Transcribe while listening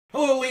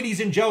Hello, ladies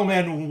and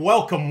gentlemen.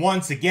 Welcome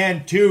once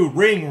again to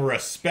Ring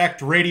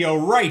Respect Radio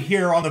right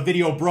here on the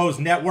Video Bros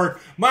Network.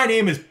 My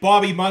name is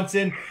Bobby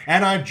Munson,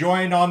 and I'm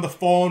joined on the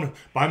phone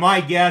by my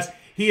guest.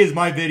 He is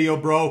my video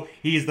bro.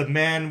 He is the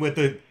man with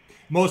the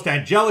most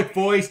angelic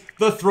voice,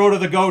 the throat of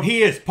the goat.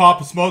 He is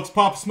Papa Smokes.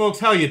 Papa Smokes,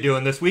 how you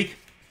doing this week?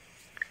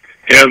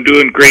 Yeah, I'm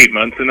doing great,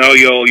 Munson. How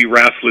all you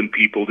wrestling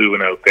people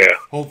doing out there?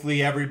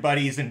 Hopefully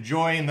everybody's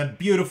enjoying the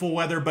beautiful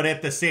weather, but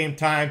at the same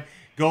time,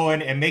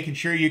 going and making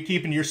sure you're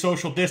keeping your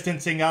social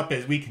distancing up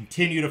as we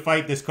continue to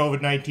fight this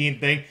COVID-19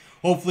 thing.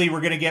 Hopefully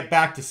we're going to get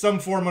back to some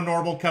form of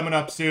normal coming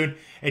up soon.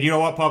 And you know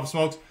what, Papa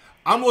Smokes?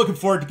 I'm looking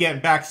forward to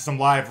getting back to some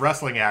live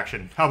wrestling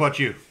action. How about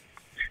you?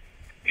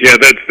 Yeah,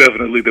 that's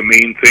definitely the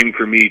main thing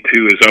for me,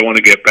 too, is I want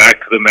to get back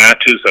to the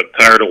matches. I'm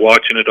tired of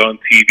watching it on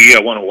TV.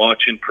 I want to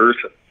watch in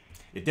person.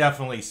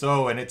 Definitely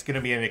so, and it's going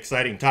to be an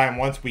exciting time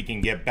once we can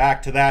get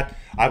back to that.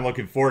 I'm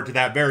looking forward to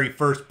that very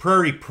first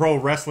Prairie Pro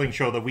Wrestling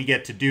show that we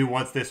get to do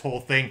once this whole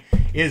thing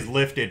is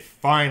lifted,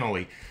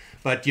 finally.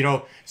 But, you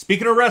know,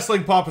 speaking of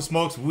wrestling, Papa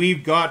Smokes,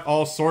 we've got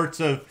all sorts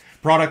of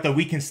product that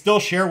we can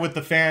still share with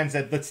the fans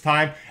at this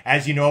time.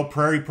 As you know,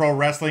 Prairie Pro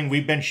Wrestling,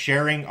 we've been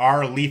sharing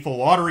our Lethal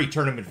Lottery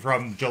tournament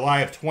from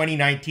July of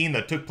 2019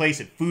 that took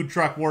place at Food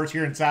Truck Wars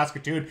here in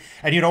Saskatoon.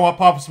 And you know what,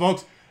 Papa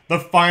Smokes? The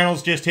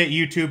finals just hit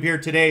YouTube here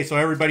today, so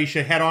everybody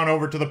should head on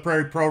over to the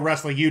Prairie Pro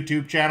Wrestling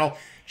YouTube channel.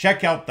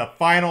 Check out the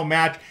final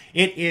match.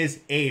 It is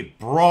a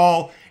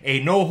brawl,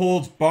 a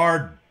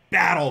no-holds-barred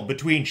battle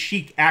between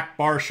Sheik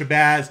Akbar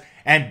Shabazz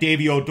and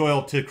Davey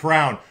O'Doyle to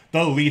crown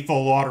the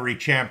Lethal Lottery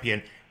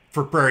champion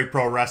for Prairie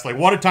Pro Wrestling.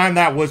 What a time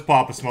that was,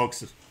 Papa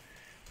Smokes.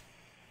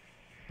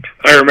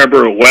 I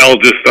remember it well,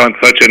 just on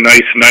such a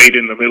nice night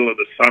in the middle of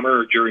the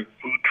summer during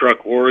Food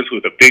Truck Wars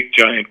with a big,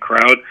 giant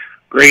crowd.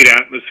 Great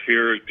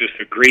atmosphere, just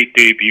a great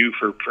debut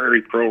for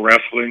Prairie Pro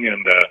Wrestling,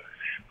 and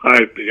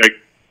I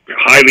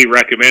highly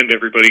recommend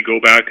everybody go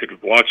back and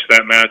watch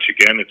that match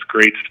again. It's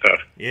great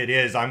stuff. It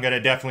is. I'm going to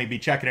definitely be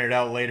checking it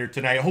out later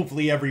tonight.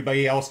 Hopefully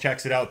everybody else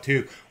checks it out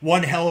too.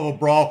 One hell of a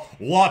brawl.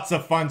 Lots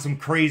of fun. Some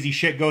crazy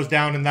shit goes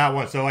down in that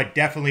one, so I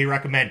definitely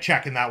recommend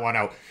checking that one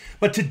out.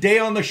 But today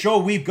on the show,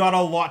 we've got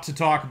a lot to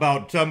talk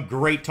about. Some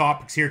great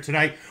topics here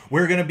tonight.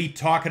 We're going to be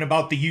talking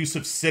about the use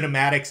of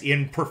cinematics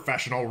in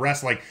professional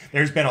wrestling.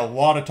 There's been a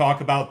lot of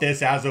talk about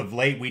this as of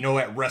late. We know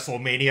at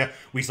WrestleMania,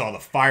 we saw the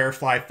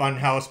Firefly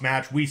Funhouse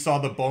match. We saw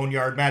the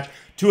Boneyard match.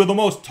 Two of the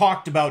most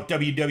talked about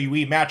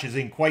WWE matches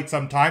in quite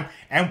some time.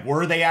 And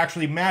were they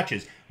actually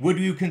matches? Would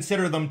you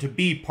consider them to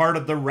be part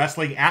of the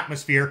wrestling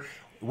atmosphere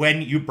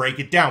when you break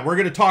it down? We're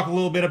going to talk a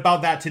little bit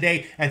about that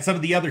today and some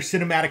of the other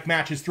cinematic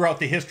matches throughout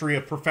the history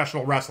of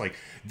professional wrestling.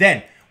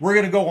 Then we're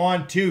going to go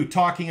on to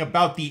talking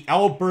about the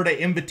Alberta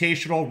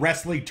Invitational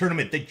Wrestling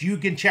Tournament that you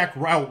can check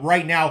out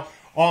right now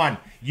on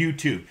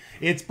YouTube.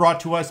 It's brought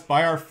to us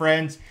by our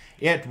friends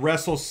at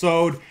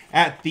WrestleSode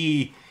at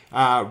the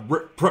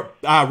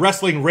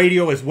Wrestling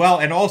Radio as well,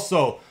 and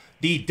also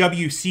the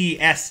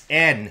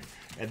WCSN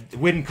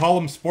Win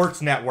Column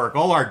Sports Network.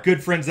 All our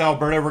good friends in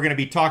Alberta. We're going to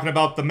be talking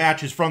about the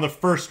matches from the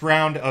first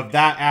round of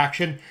that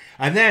action.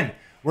 And then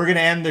we're going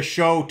to end the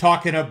show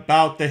talking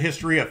about the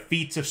history of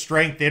feats of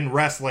strength in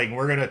wrestling.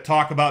 We're going to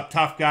talk about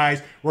tough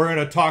guys. We're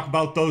going to talk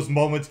about those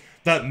moments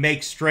that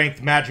make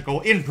strength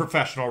magical in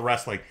professional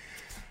wrestling.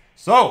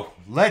 So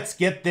let's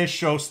get this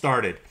show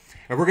started.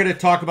 And we're going to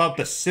talk about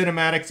the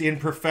cinematics in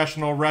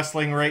professional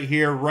wrestling right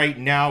here, right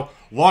now.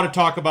 A lot of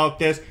talk about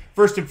this.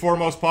 First and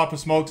foremost, Papa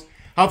Smokes,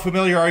 how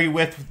familiar are you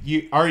with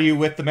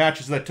the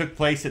matches that took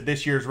place at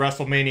this year's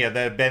WrestleMania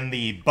that have been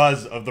the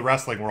buzz of the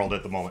wrestling world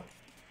at the moment?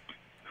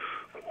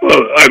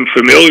 Well, I'm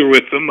familiar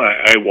with them.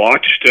 I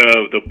watched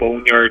the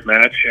Boneyard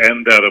match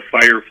and the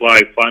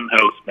Firefly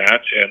Funhouse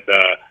match, and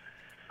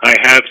I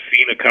have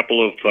seen a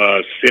couple of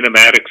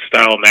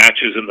cinematic-style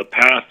matches in the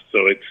past,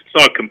 so it's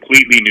not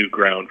completely new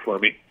ground for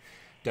me.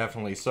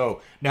 Definitely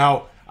so.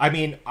 Now, I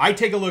mean, I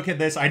take a look at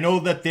this. I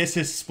know that this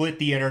has split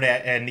the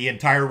internet and the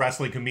entire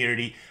wrestling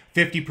community.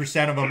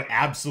 50% of them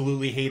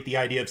absolutely hate the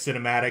idea of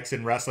cinematics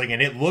in wrestling,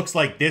 and it looks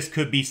like this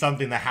could be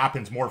something that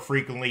happens more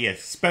frequently,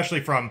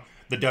 especially from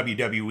the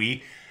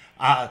WWE.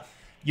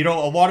 You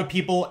know, a lot of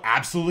people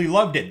absolutely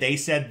loved it. They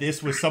said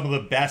this was some of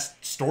the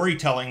best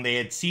storytelling they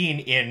had seen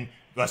in,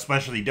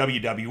 especially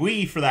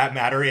WWE for that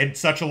matter, in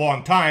such a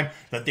long time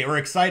that they were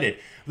excited.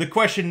 The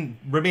question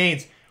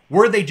remains,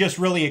 were they just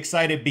really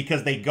excited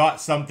because they got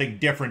something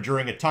different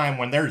during a time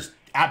when there's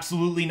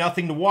absolutely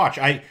nothing to watch?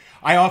 I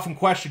often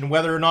question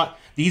whether or not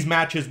these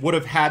matches would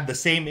have had the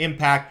same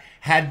impact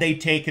had they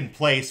taken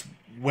place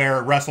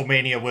where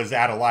WrestleMania was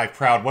at a live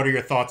crowd. What are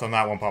your thoughts on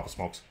that one, Papa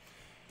Smokes?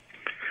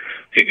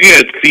 Yeah,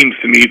 it seems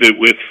to me that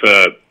with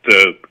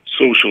the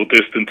social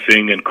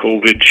distancing and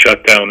COVID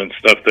shutdown and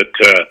stuff that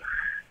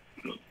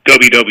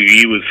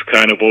WWE was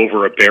kind of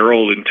over a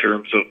barrel in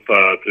terms of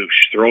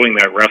throwing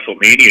that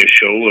WrestleMania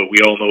show.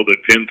 We all know that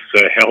Vince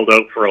held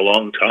out for a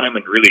long time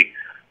and really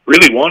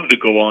wanted to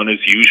go on as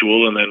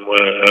usual, and then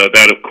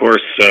that, of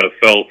course,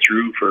 fell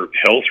through for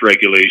health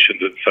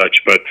regulations and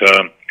such. But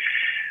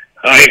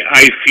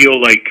I feel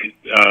like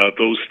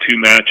those two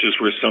matches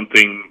were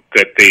something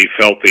that they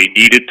felt they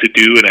needed to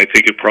do, and I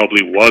think it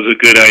probably was a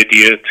good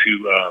idea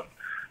to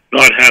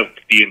not have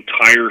the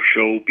entire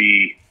show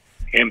be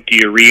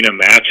empty arena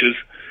matches.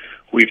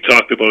 We've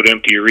talked about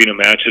empty arena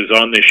matches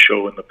on this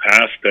show in the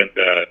past, and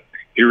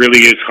it really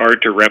is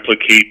hard to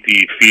replicate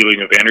the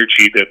feeling of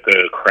energy that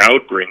the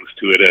crowd brings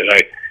to it.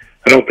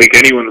 I don't think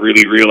anyone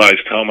really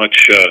realized how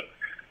much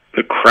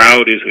the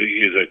crowd is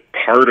a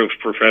part of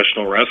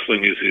professional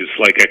wrestling. Is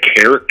like a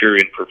character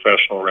in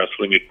professional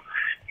wrestling.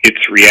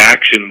 Its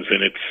reactions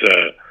and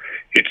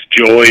its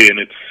joy and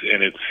its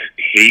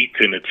hate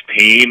and its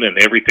pain and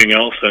everything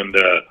else. And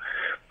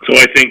so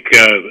I think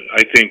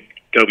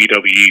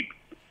WWE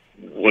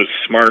was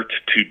smart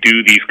to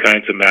do these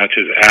kinds of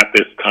matches at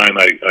this time.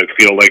 I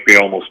feel like they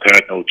almost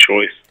had no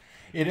choice.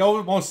 It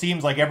almost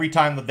seems like every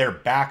time that their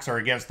backs are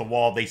against the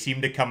wall, they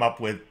seem to come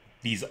up with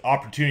these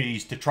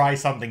opportunities to try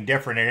something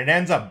different, and it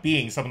ends up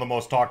being some of the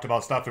most talked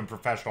about stuff in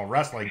professional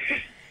wrestling.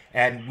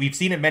 And we've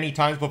seen it many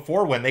times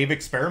before when they've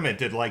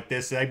experimented like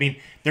this. I mean,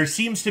 there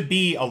seems to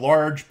be a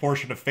large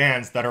portion of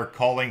fans that are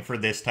calling for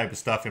this type of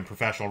stuff in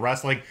professional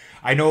wrestling.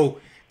 I know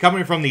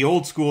coming from the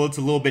old school, it's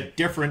a little bit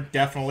different,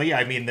 definitely.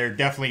 I mean, there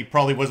definitely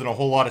probably wasn't a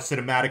whole lot of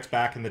cinematics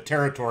back in the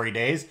territory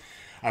days,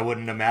 I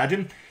wouldn't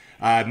imagine.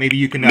 Maybe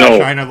you can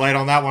shine a light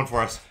on that one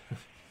for us.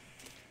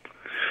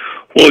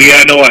 Well,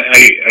 yeah, no,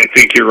 I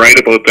think you're right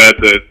about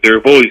that. There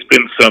have always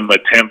been some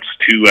attempts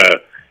to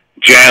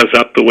jazz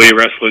up the way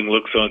wrestling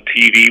looks on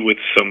TV with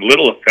some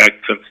little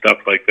effects and stuff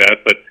like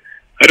that, but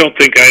I don't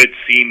think I had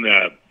seen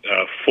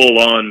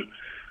full-on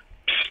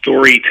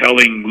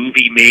storytelling,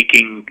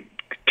 movie-making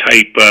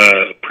type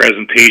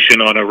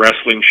presentation on a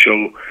wrestling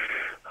show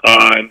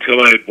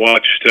until I had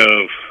watched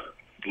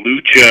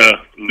Lucha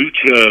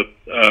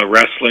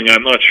Wrestling.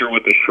 I'm not sure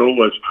what the show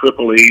was,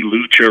 AAA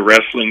Lucha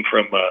Wrestling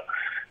from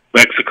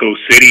Mexico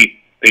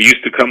City. They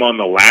used to come on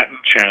the Latin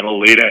channel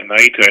late at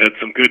night. I had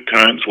some good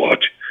times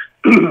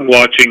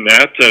watching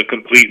that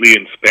completely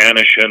in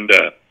Spanish, and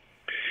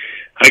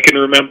I can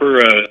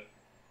remember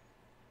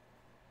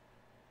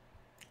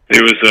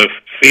there was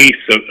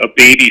a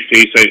baby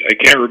face. I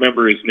can't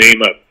remember his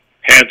name. A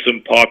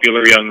handsome,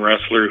 popular young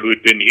wrestler who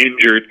had been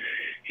injured.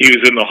 He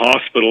was in the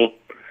hospital,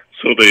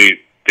 so they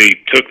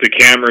took the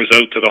cameras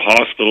out to the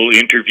hospital,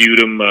 interviewed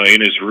him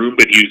in his room,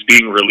 but he was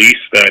being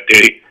released that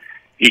day.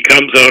 He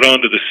comes out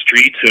onto the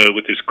street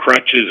with his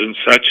crutches and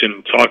such,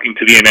 and talking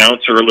to the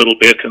announcer a little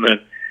bit, and then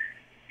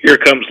here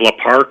comes La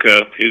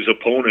Parca, his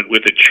opponent,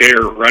 with a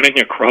chair running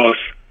across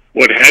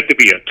what had to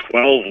be a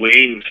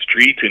 12-lane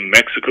street in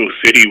Mexico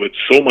City with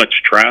so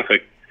much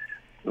traffic,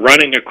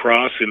 running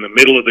across in the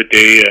middle of the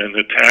day and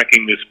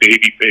attacking this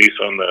baby face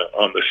on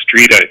the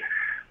street.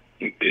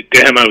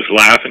 I was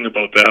laughing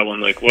about that one.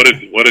 Like, what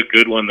a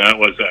good one that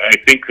was. I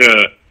think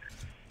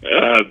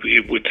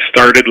it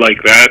started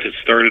like that. It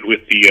started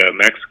with the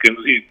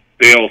Mexicans.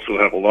 They also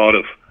have a lot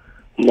of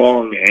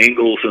long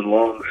angles and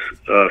long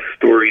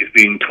stories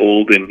being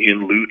told in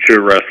lucha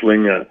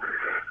wrestling.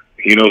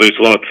 There's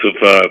lots of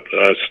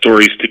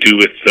stories to do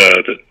with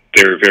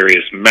their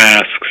various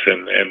masks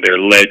and their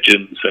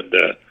legends and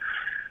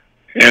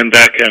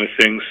that kind of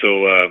thing.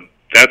 So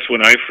that's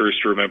when I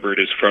first remembered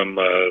is from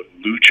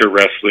lucha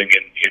wrestling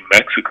in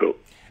Mexico.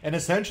 And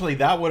essentially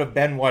that would have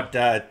been what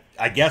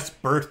I guess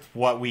birthed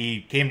what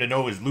we came to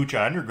know as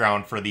Lucha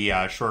Underground for the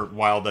short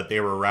while that they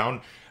were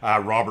around.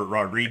 Robert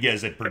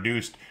Rodriguez had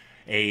produced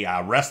a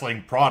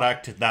wrestling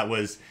product that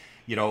was,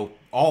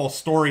 all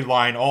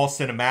storyline, all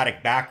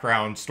cinematic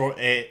background,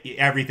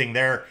 everything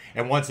there.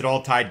 And once it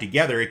all tied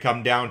together, it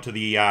come down to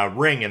the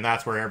ring, and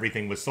that's where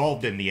everything was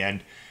solved in the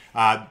end.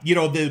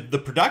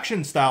 The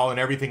production style and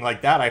everything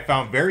like that I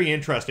found very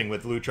interesting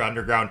with Lucha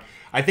Underground.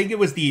 I think it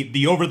was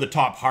the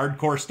over-the-top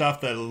hardcore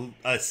stuff that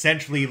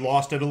essentially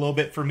lost it a little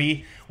bit for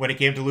me when it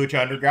came to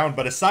Lucha Underground.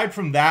 But aside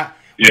from that,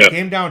 when it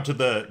came down to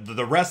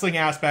the wrestling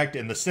aspect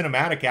and the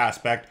cinematic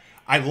aspect,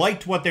 I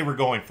liked what they were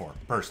going for,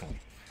 personally.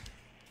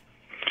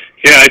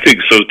 Yeah, I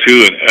think so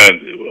too.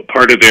 And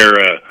part of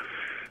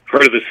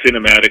the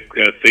cinematic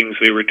things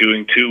they were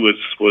doing too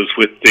was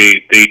with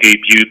they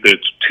debuted the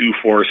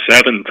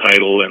 247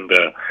 title, and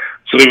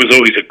so there was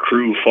always a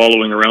crew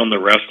following around the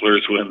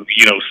wrestlers when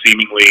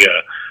seemingly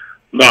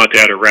not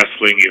at a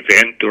wrestling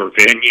event or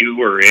venue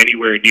or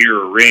anywhere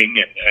near a ring,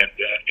 and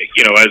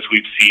as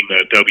we've seen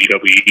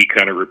WWE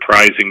kind of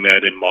reprising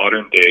that in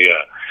modern day.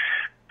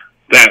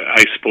 That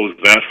I suppose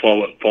that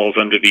falls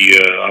under the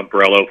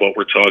umbrella of what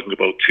we're talking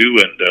about too,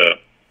 and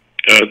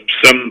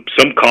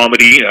some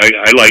comedy.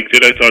 I liked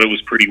it. I thought it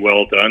was pretty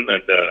well done,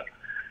 and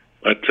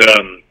I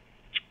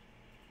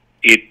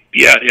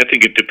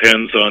think it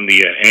depends on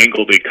the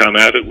angle they come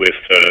at it with.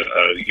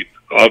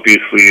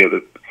 Obviously,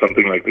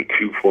 something like the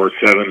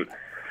 247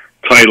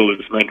 title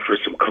is meant for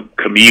some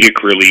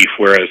comedic relief,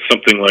 whereas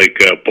something like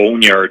a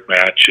Boneyard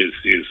match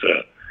is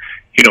a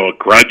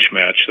grudge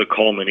match, the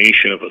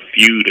culmination of a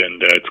feud,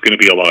 and it's going to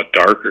be a lot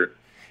darker.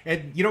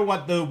 And you know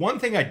what? The one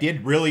thing I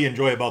did really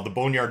enjoy about the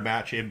Boneyard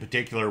match in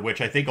particular, which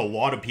I think a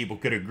lot of people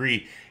could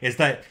agree, is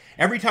that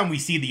every time we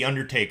see The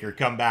Undertaker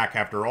come back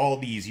after all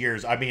these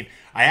years, I mean,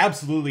 I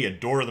absolutely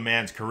adore the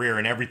man's career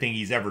and everything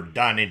he's ever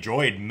done.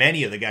 Enjoyed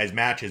many of the guy's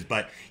matches,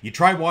 but you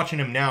try watching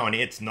him now and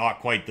it's not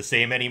quite the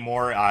same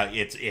anymore.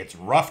 It's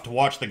rough to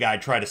watch the guy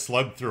try to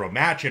slug through a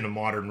match in a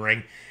modern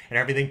ring and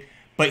everything.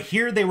 But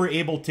here they were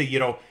able to, you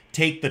know,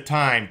 take the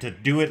time to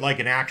do it like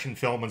an action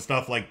film and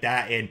stuff like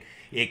that, and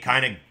it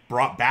kind of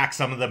brought back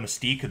some of the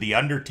mystique of The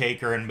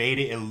Undertaker and made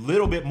it a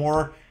little bit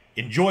more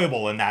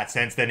enjoyable in that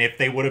sense than if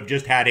they would have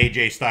just had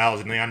AJ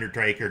Styles and The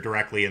Undertaker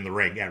directly in the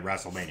ring at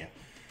WrestleMania.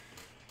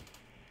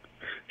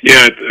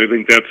 Yeah, I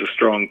think that's a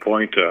strong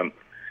point.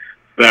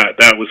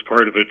 That was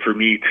part of it for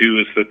me too.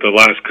 Is that the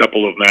last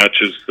couple of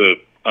matches the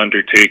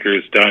Undertaker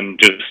has done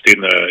just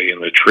in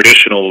the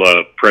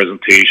traditional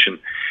presentation,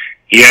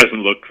 he hasn't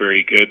looked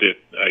very good.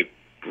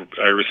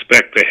 I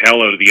respect the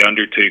hell out of The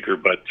Undertaker,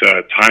 but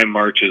time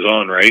marches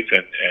on, right?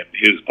 And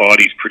his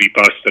body's pretty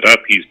busted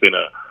up. He's been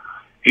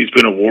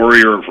a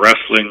warrior of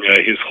wrestling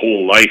his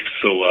whole life.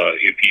 So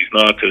if he's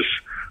not as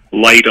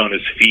light on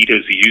his feet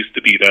as he used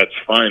to be, that's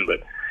fine.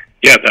 But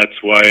yeah,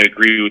 that's why I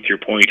agree with your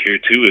point here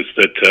too. Is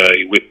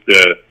that with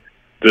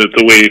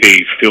the way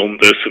they filmed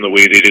this and the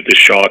way they did the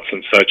shots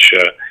and such,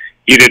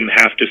 you didn't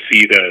have to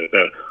see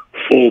the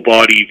full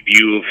body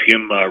view of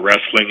him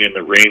wrestling in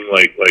the ring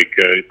like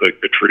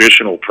the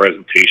traditional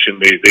presentation.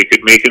 They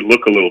could make it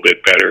look a little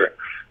bit better.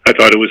 I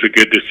thought it was a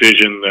good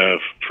decision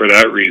for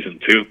that reason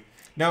too.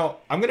 Now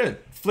I'm gonna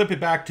flip it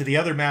back to the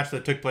other match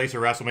that took place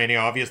at WrestleMania.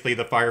 Obviously,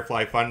 the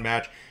Firefly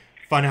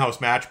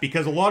Funhouse match,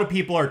 because a lot of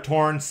people are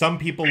torn. Some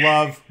people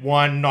love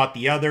one, not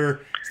the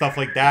other, stuff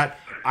like that.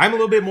 I'm a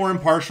little bit more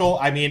impartial.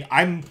 I mean,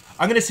 I'm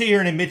going to sit here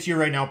and admit to you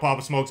right now,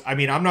 Papa Smokes, I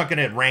mean, I'm not going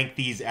to rank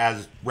these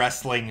as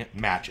wrestling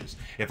matches.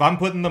 If I'm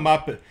putting them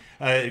up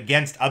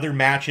against other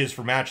matches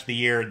for Match of the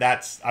Year,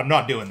 I'm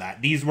not doing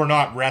that. These were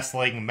not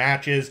wrestling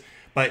matches,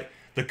 but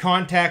the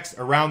context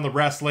around the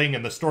wrestling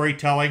and the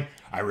storytelling,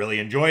 I really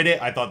enjoyed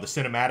it. I thought the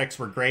cinematics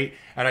were great,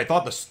 and I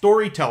thought the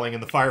storytelling in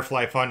the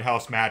Firefly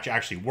Funhouse match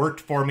actually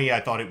worked for me.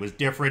 I thought it was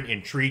different,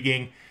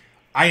 intriguing.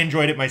 I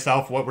enjoyed it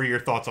myself. What were your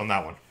thoughts on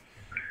that one?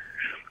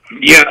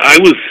 Yeah, I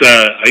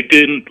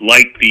didn't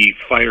like the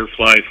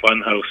Firefly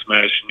Funhouse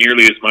match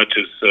nearly as much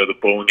as the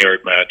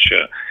Boneyard match.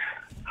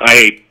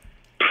 I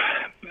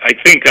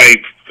think I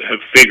have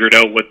figured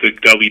out what the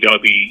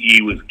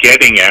WWE was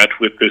getting at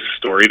with this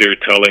story. They're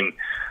telling,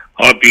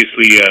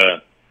 obviously,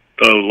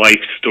 the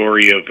life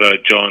story of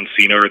John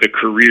Cena, or the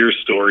career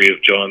story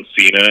of John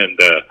Cena, and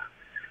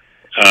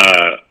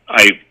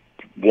I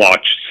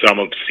watched some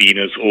of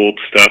Cena's old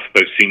stuff.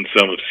 I've seen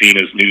some of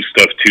Cena's new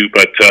stuff too,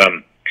 but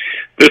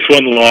this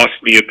one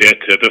lost me a bit.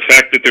 The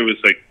fact that there was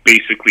like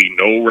basically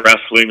no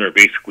wrestling or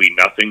basically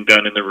nothing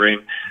done in the ring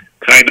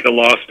kind of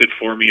lost it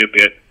for me a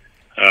bit.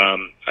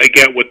 I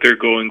get what they're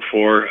going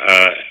for.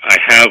 I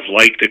have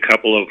liked a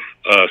couple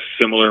of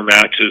similar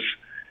matches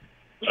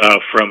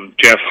from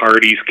Jeff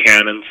Hardy's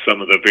canon, some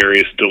of the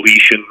various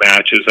deletion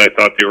matches. I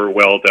thought they were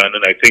well done,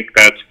 and I think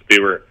that's what they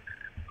were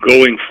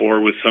going for,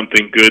 was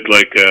something good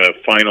like a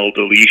final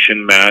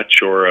deletion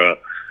match or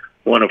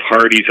one of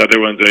Hardy's other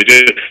ones.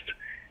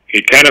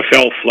 It kind of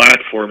fell flat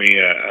for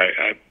me,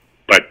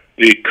 but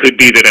it could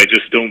be that I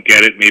just don't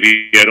get it.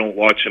 Maybe I don't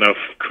watch enough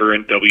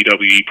current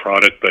WWE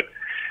product, but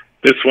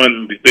this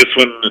one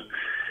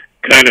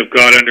kind of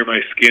got under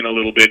my skin a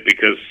little bit,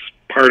 because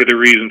part of the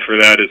reason for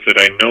that is that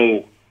I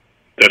know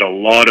that a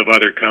lot of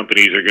other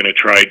companies are going to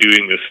try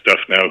doing this stuff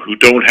now who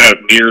don't have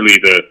nearly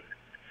the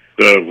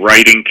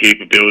writing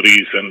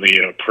capabilities and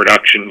the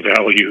production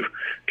value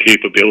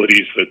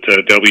capabilities that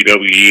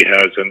WWE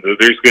has, and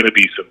there's going to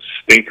be some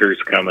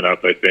stinkers coming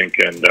up, I think,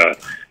 and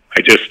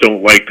I just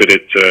don't like that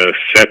it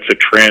sets a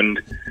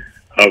trend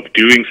of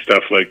doing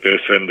stuff like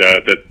this, and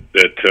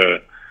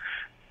that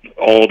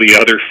all the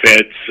other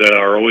feds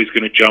are always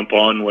going to jump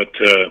on what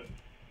the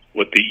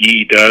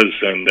E does,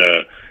 and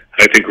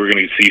I think we're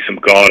going to see some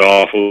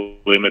god-awful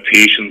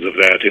imitations of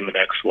that in the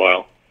next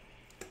while.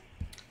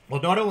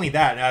 Well, not only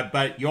that,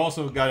 but you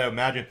also got to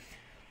imagine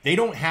they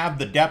don't have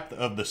the depth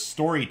of the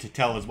story to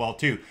tell as well,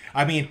 too.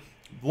 I mean,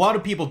 a lot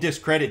of people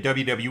discredit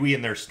WWE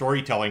and their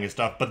storytelling and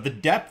stuff, but the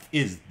depth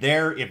is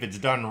there if it's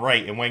done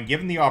right. And when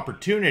given the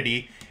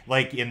opportunity,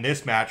 like in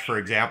this match, for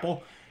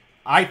example,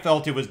 I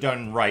felt it was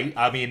done right.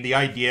 I mean, the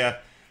idea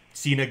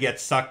Cena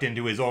gets sucked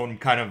into his own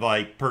kind of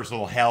like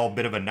personal hell,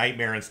 bit of a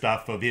nightmare and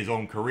stuff of his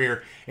own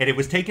career. And it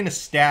was taking a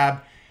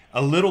stab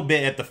a little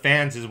bit at the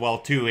fans as well,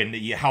 too, and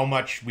how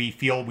much we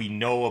feel we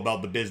know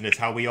about the business,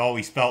 how we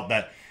always felt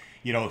that,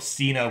 you know,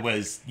 Cena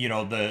was, you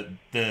know,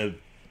 the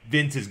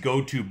Vince's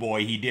go-to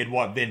boy. He did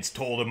what Vince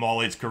told him all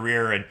his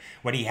career, and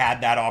when he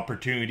had that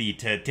opportunity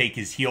to take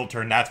his heel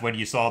turn, that's when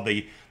you saw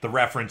the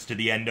reference to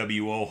the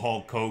NWO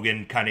Hulk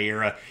Hogan kind of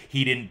era.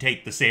 He didn't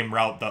take the same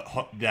route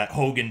that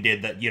Hogan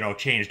did, that, you know,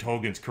 changed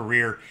Hogan's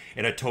career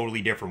in a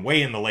totally different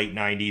way in the late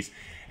 90s.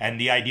 And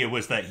the idea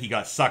was that he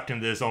got sucked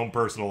into his own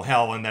personal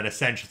hell, and that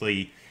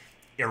essentially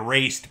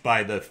erased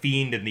by the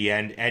Fiend in the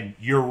end. And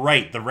you're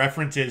right, the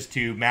references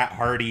to Matt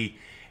Hardy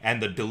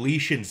and the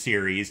Deletion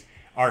series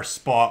are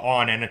spot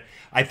on. And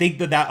I think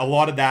that a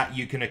lot of that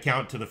you can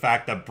account to the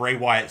fact that Bray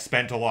Wyatt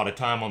spent a lot of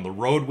time on the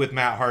road with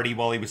Matt Hardy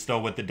while he was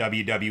still with the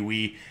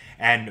WWE,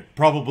 and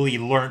probably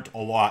learned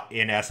a lot,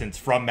 in essence,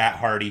 from Matt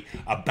Hardy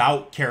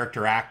about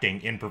character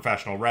acting in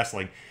professional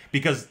wrestling.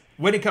 Because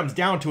when it comes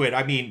down to it,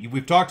 I mean,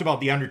 we've talked about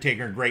The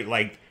Undertaker in great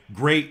length.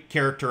 Great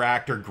character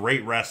actor,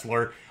 great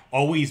wrestler,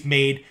 always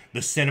made the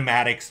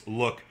cinematics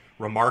look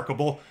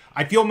remarkable.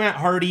 I feel Matt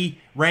Hardy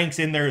ranks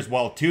in there as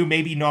well, too.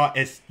 Maybe not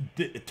as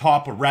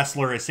top a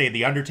wrestler as, say,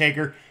 The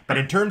Undertaker, but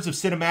in terms of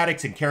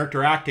cinematics and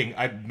character acting,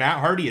 Matt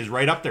Hardy is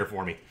right up there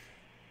for me.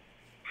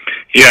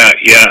 Yeah,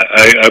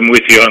 I'm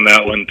with you on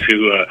that one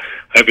too.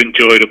 I've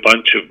enjoyed a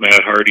bunch of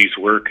Matt Hardy's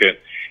work, and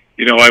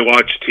I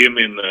watched him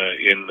in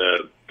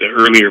the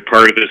earlier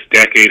part of this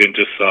decade and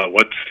just saw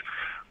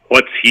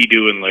what's he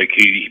doing. Like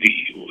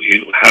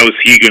how is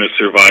he going to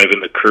survive in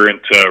the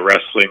current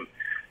wrestling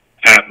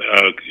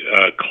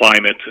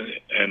climate?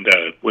 And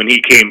when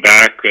he came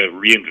back,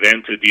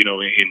 reinvented,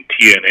 in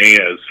TNA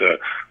as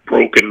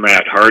Broken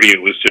Matt Hardy,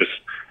 it was just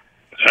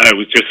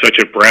such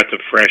a breath of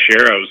fresh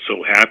air. I was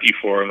so happy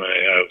for him.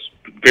 I was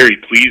very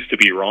pleased to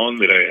be wrong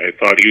that I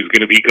thought he was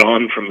going to be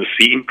gone from the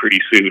scene pretty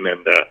soon.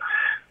 And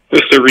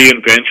just a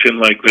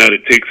reinvention like that,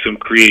 it takes some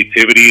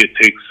creativity. It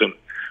takes some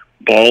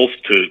balls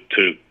to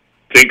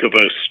think of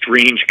a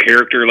strange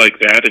character like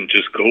that and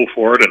just go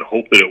for it and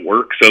hope that it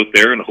works out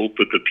there and hope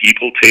that the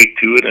people take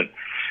to it. And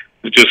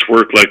it just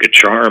worked like a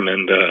charm.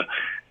 And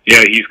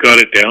he's got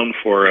it down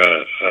for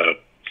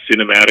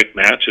cinematic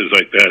matches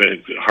like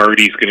that.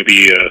 Hardy's going to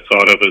be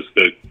thought of as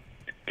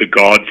the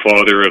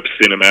godfather of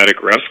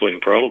cinematic wrestling,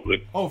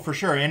 probably. Oh, for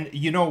sure. And,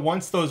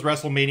 once those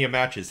WrestleMania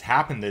matches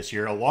happened this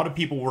year, a lot of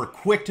people were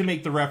quick to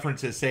make the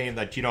references saying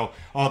that,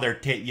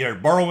 they're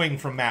borrowing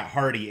from Matt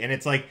Hardy. And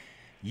it's like,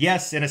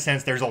 yes, in a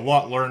sense, there's a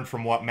lot learned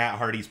from what Matt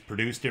Hardy's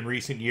produced in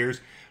recent years,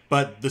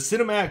 but the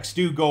cinematics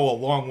do go a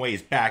long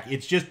ways back.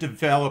 It's just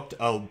developed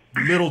a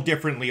little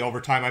differently over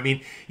time. I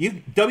mean,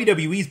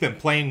 WWE's been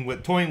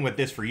toying with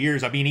this for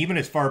years. I mean, even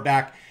as far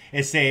back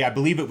as, say, I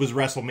believe it was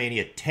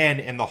WrestleMania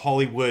 10 and the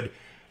Hollywood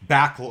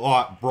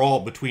backlot brawl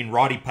between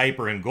Roddy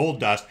Piper and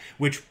Goldust,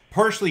 which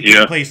partially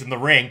took place in the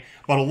ring,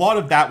 but a lot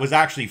of that was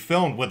actually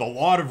filmed with a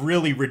lot of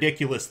really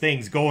ridiculous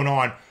things going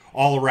on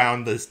all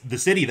around the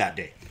city that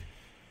day.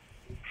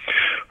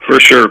 For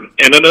sure.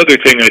 And another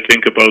thing I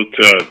think about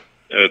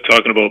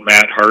talking about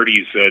Matt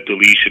Hardy's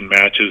deletion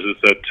matches is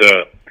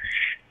that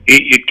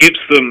it gives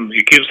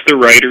the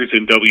writers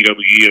in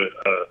WWE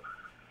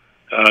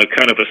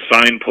kind of a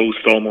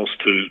signpost almost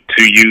to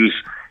use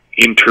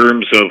in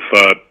terms of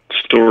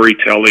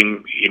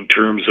storytelling, in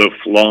terms of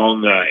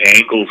long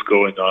angles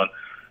going on.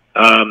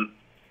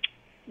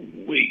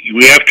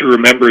 We have to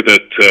remember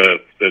that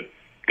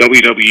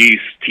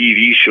WWE's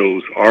TV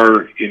shows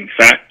are in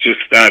fact just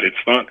that. It's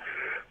not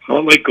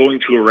like going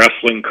to a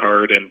wrestling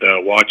card and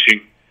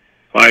watching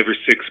 5 or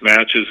 6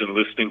 matches and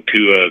listening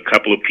to a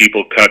couple of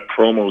people cut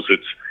promos.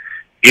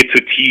 It's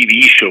a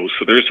TV show,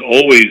 so there's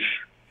always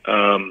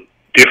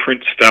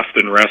different stuff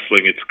than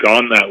wrestling. It's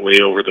gone that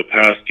way over the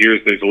past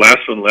years. There's less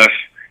and less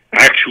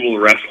actual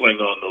wrestling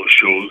on those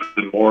shows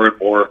and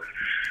more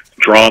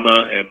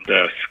drama and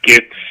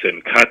skits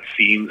and cut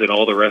scenes and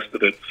all the rest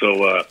of it.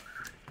 So,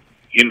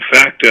 in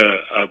fact,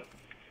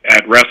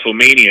 at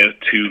WrestleMania,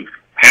 to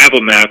have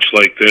a match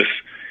like this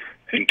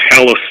and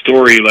tell a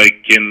story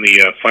like in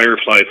the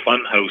Firefly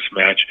Funhouse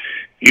match,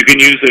 you can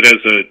use it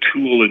as a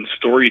tool in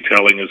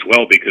storytelling as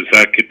well, because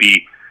that could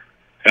be,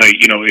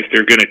 if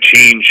they're going to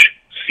change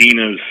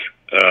Cena's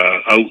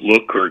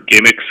outlook or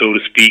gimmick, so to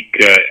speak,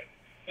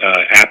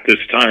 at this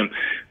time,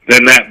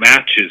 then that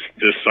match is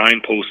the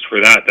signpost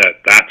for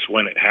that's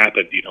when it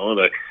happened.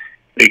 That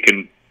they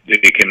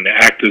can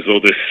act as though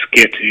this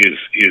skit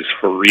is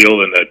for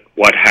real, and that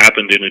what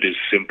happened in it is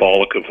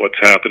symbolic of what's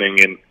happening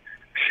in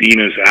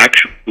Cena's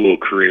actual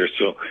career.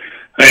 So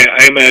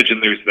I imagine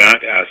there's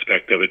that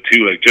aspect of it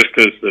too. Like, just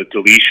as the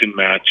deletion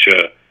match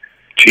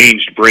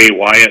changed Bray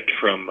Wyatt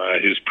from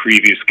his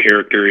previous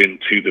character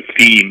into the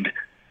Fiend,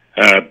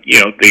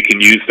 they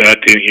can use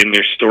that in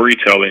their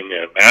storytelling.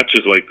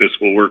 Matches like this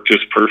will work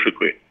just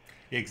perfectly.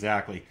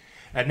 Exactly.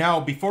 And now,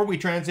 before we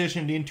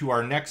transition into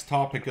our next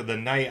topic of the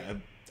night,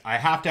 I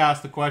have to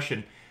ask the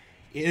question,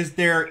 is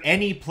there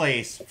any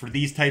place for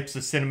these types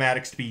of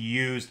cinematics to be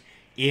used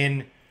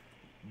in,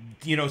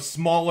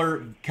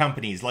 smaller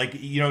companies? Like,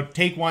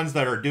 take ones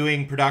that are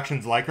doing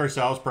productions like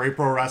ourselves, Prairie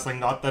Pro Wrestling.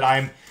 Not that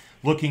I'm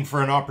looking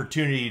for an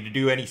opportunity to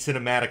do any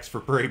cinematics for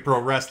Prairie Pro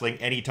Wrestling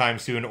anytime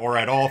soon, or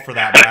at all for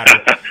that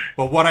matter.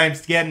 But what I'm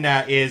getting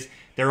at is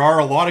there are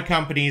a lot of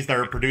companies that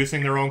are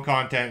producing their own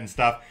content and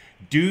stuff.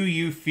 Do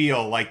you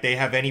feel like they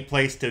have any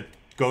place to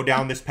go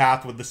down this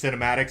path with the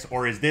cinematics,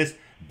 or is this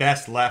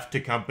best left to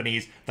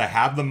companies that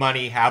have the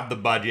money, have the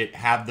budget,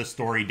 have the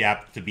story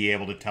depth to be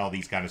able to tell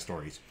these kind of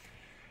stories?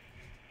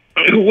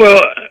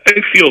 Well,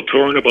 I feel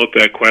torn about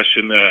that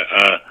question.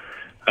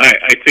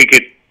 I think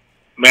it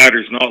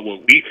matters not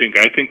what we think.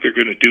 I think they're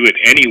going to do it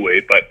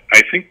anyway, but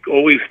I think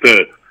always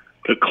the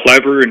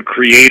clever and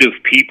creative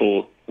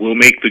people will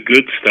make the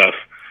good stuff.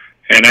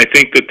 And I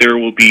think that there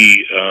will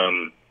be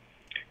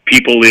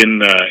people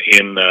in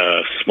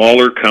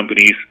smaller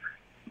companies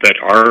that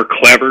are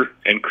clever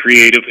and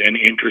creative and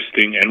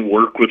interesting and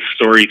work with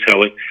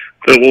storytelling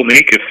that will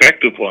make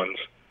effective ones.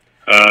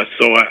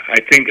 So I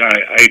think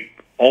I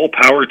all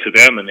power to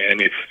them. And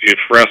if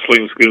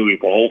wrestling is going to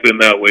evolve in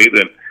that way,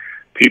 then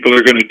people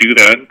are going to do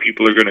that, and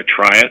people are going to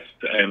try it.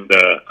 And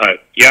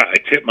I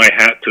tip my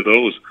hat to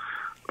those.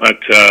 But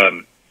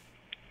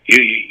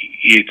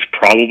it's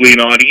probably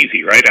not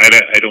easy, right?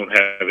 I don't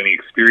have any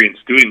experience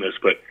doing this,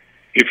 but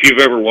if you've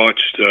ever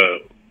watched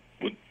a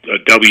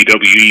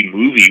WWE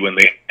movie when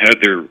they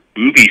had their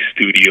movie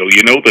studio,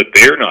 you know that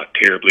they're not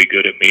terribly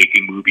good at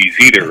making movies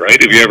either,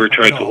 right? Have you ever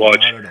tried to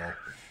watch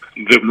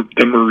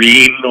the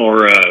Marine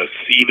or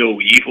See No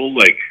Evil?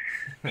 Like,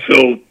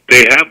 so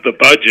they have the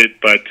budget,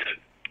 but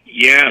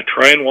yeah,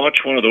 try and watch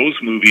one of those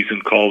movies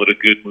and call it a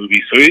good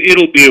movie. So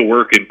it'll be a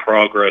work in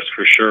progress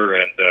for sure,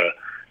 and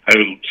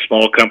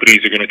small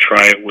companies are going to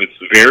try it with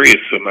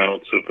various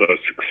amounts of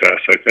success,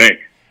 I think.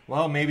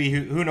 Well, maybe,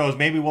 who knows,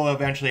 maybe we'll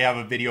eventually have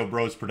a Video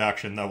Bros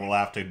production that we'll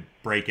have to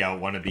break out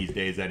one of these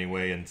days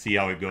anyway and see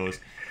how it goes.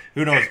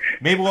 Who knows?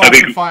 Maybe we'll have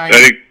to find...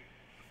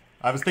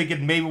 I was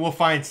thinking maybe we'll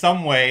find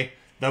some way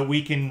that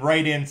we can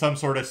write in some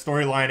sort of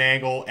storyline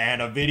angle and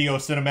a video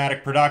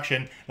cinematic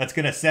production that's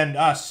going to send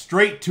us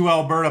straight to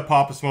Alberta,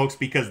 Papa Smokes,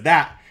 because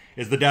that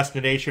is the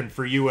destination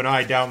for you and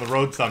I down the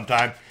road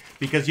sometime.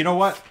 Because you know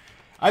what?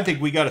 I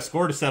think we got a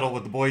score to settle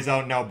with the boys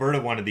out in Alberta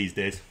one of these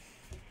days.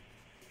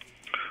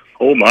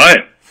 Oh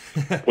my.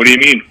 What do you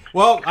mean?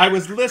 Well, I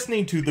was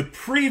listening to the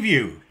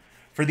preview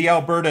for the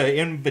Alberta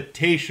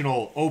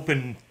Invitational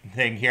Open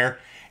thing here.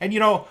 And, you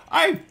know,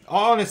 I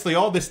honestly,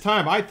 all this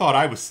time, I thought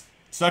I was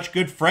such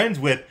good friends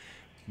with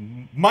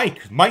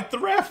Mike the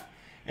ref.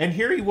 And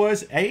here he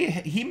was,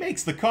 he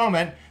makes the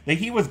comment that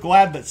he was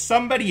glad that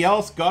somebody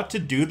else got to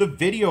do the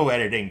video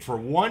editing for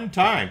one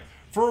time.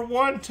 For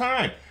one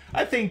time.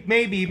 I think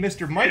maybe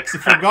Mr. Mike's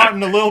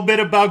forgotten a little bit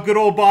about good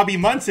old Bobby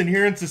Munson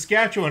here in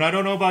Saskatchewan. I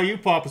don't know about you,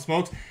 Papa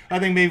Smokes. I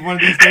think maybe one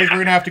of these days we're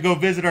going to have to go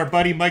visit our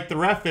buddy Mike the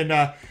ref and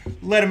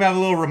let him have a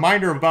little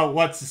reminder about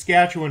what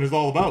Saskatchewan is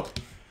all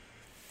about.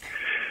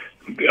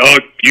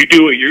 You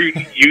do what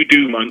you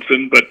do,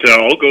 Munson, but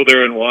I'll go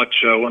there and watch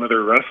one of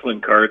their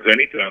wrestling cards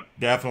anytime.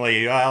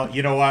 Definitely. Well,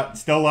 you know what?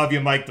 Still love you,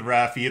 Mike the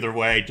ref, either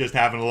way. Just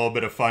having a little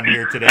bit of fun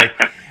here today.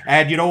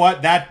 And you know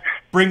what? That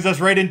brings us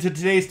right into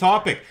today's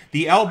topic.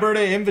 The Alberta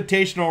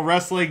Invitational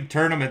Wrestling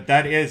Tournament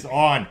that is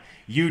on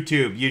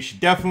YouTube. You should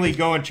definitely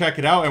go and check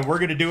it out, and we're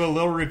going to do a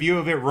little review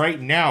of it right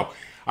now.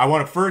 I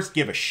want to first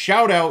give a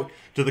shout out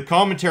to the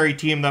commentary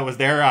team that was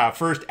there.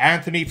 First,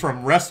 Anthony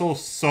from Wrestle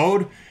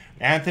Sode.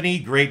 Anthony,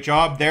 great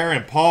job there.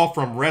 And Paul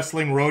from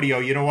Wrestling Rodeo.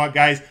 You know what,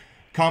 guys?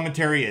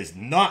 Commentary is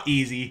not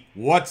easy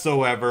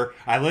whatsoever.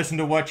 I listened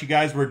to what you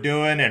guys were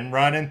doing and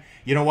running.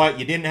 You know what?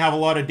 You didn't have a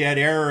lot of dead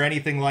air or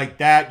anything like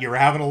that. You were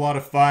having a lot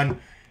of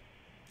fun.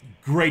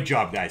 Great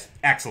job, guys.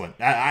 Excellent.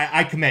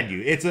 I commend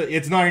you.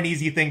 It's not an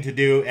easy thing to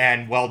do,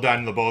 and well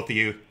done, the both of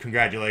you.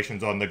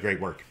 Congratulations on the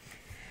great work.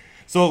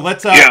 So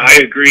let's... yeah,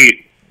 I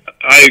agree.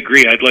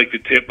 I'd like to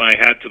tip my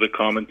hat to the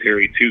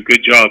commentary, too.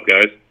 Good job,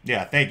 guys.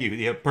 Yeah, thank you.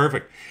 Yeah,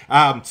 perfect.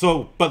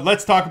 But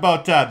let's talk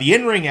about the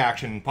in-ring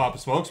action, Papa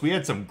Smokes. We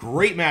had some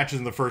great matches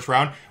in the first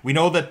round. We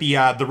know that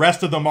the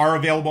rest of them are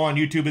available on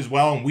YouTube as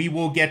well, and we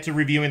will get to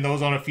reviewing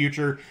those on a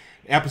future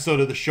episode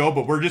of the show.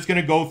 But we're just going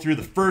to go through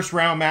the first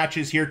round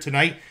matches here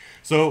tonight.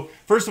 So,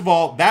 first of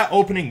all, that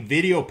opening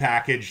video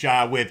package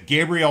with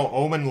Gabriel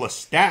Omen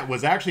Lestat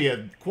was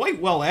actually quite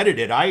well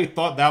edited. I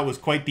thought that was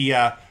quite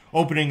the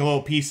opening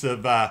little piece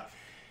of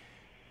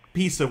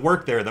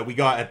work there that we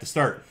got at the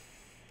start.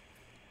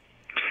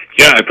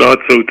 Yeah, I thought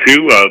so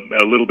too.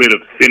 A little bit of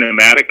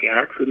cinematic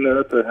action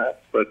there, perhaps,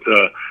 but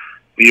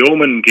the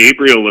Omen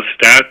Gabriel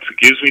Lestat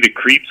gives me the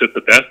creeps at the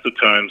best of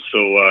times.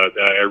 So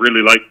I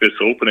really like this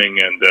opening,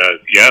 and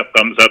yeah,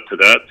 thumbs up to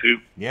that too.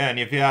 Yeah, and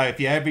if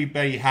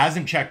everybody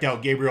hasn't checked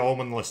out Gabriel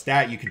Omen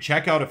Lestat, you can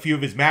check out a few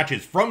of his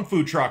matches from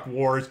Food Truck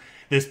Wars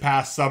this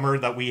past summer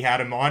that we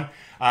had him on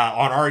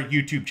our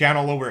YouTube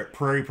channel over at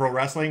Prairie Pro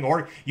Wrestling,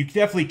 or you can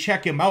definitely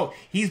check him out.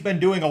 He's been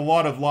doing a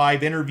lot of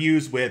live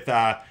interviews with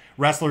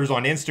wrestlers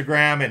on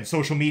Instagram and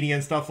social media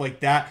and stuff like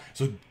that.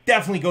 So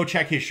definitely go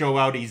check his show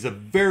out. He's a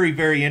very,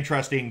 very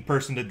interesting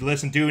person to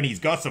listen to, and he's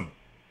got some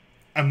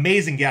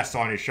amazing guests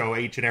on his show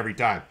each and every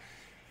time.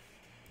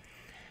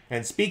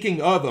 And speaking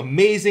of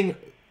amazing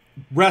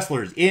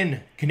wrestlers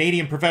in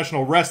Canadian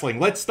professional wrestling,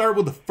 let's start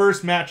with the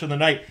first match of the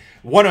night.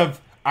 One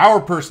of our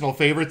personal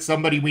favorites,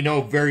 somebody we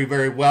know very,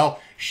 very well,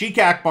 Sheik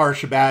Akbar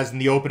Shabazz in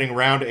the opening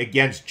round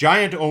against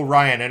Giant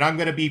Orion. And I'm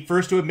going to be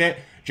first to admit,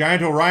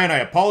 Giant Orion, I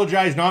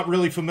apologize, not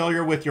really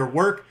familiar with your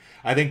work.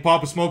 I think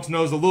Papa Smokes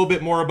knows a little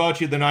bit more about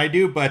you than I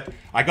do, but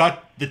I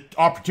got the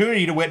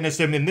opportunity to witness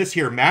him in this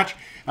here match.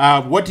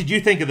 What did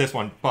you think of this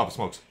one, Papa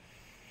Smokes?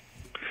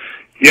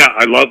 Yeah,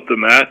 I loved the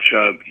match.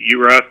 You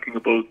were asking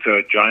about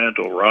Giant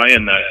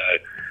Orion.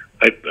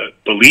 I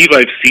believe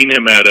I've seen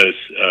him at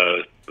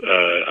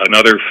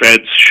another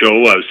Feds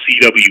show, a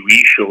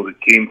CWE show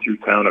that came through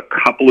town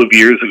a couple of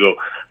years ago.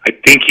 I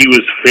think he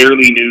was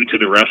fairly new to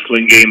the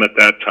wrestling game at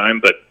that time,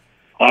 but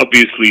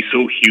obviously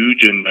so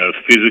huge and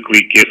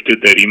physically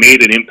gifted that he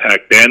made an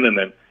impact then. And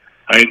then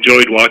I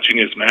enjoyed watching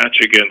his match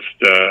against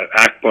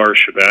Akbar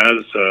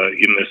Shabazz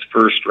in this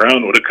first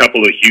round. What a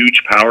couple of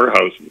huge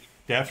powerhouses.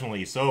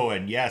 Definitely so,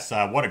 and yes,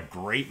 what a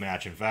great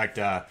match. In fact,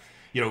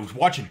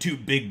 watching two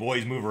big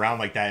boys move around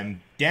like that,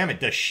 and damn it,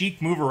 does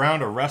Sheik move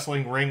around a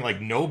wrestling ring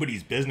like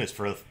nobody's business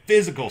for the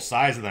physical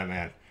size of that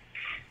man.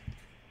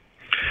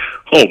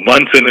 Oh,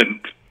 Munson, and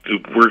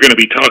we're going to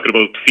be talking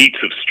about feats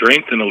of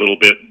strength in a little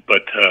bit,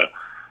 but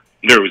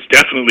there was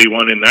definitely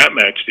one in that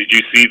match. Did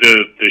you see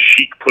the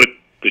Sheik put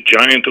the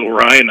giant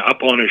Orion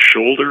up on his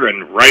shoulder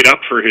and right up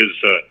for his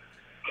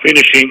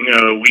finishing,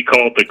 we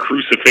call it the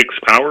crucifix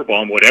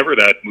powerbomb, whatever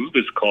that move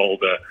is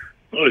called.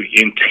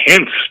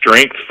 Intense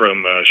strength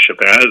from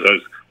Shabazz. I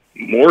was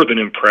more than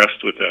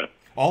impressed with that.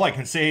 All I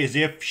can say is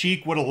if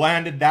Sheik would have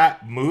landed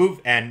that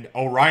move and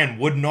Orion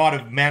would not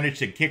have managed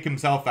to kick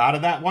himself out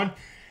of that one,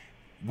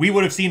 we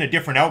would have seen a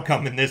different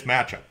outcome in this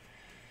matchup.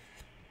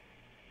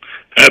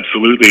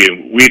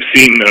 Absolutely. We've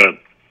seen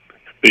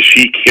the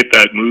Sheik hit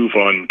that move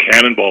on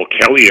Cannonball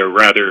Kelly, a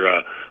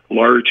rather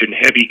large and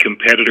heavy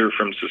competitor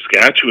from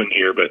Saskatchewan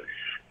here, but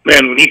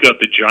man, when he got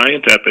the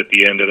giant up at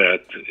the end of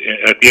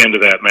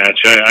that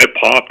match, I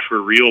popped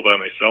for real by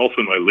myself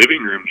in my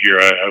living room here.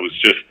 I was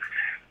just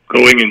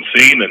going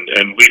insane,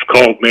 and we've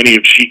called many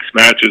of Sheik's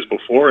matches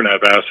before, and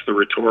I've asked the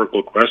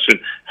rhetorical question,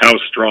 how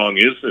strong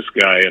is this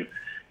guy? And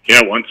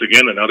yeah, once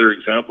again, another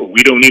example.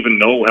 We don't even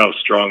know how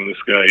strong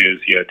this guy is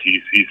yet.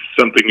 He's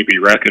something to be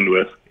reckoned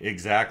with.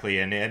 Exactly,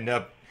 and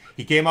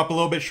he came up a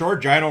little bit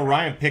short. Giant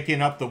Orion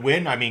picking up the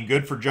win. I mean,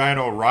 good for Giant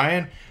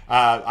Orion.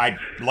 I'd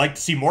like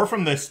to see more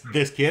from this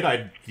kid.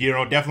 I'd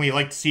definitely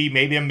like to see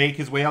maybe him make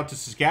his way out to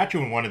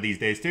Saskatchewan one of these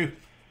days too.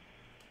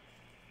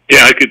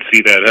 Yeah, I could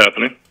see that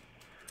happening.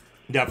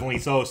 Definitely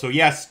so. So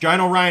yes,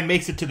 Giant Orion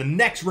makes it to the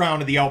next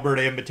round of the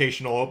Alberta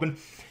Invitational Open.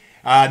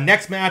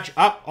 Next match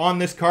up on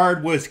this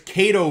card was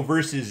Cato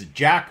versus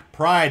Jack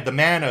Pride, the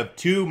man of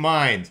two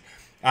minds.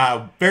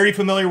 Very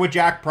familiar with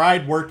Jack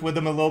Pride, worked with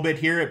him a little bit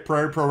here at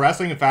Pro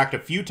Wrestling. In fact, a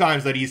few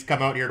times that he's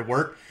come out here to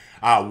work.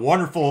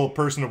 Wonderful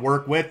person to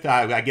work with,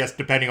 I guess,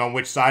 depending on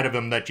which side of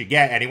him that you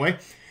get, anyway.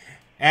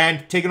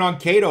 And taking on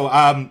Cato.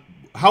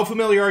 How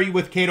familiar are you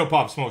with Cato,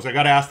 Pop Smokes? I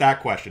got to ask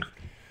that question.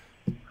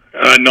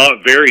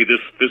 Not very.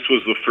 This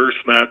was the first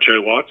match I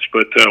watched,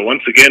 but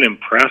once again,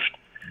 impressed.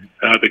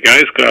 The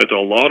guy's got a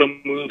lot of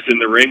moves in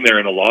the ring there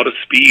and a lot of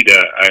speed.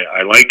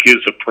 I like his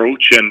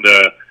approach, and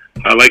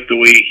I like the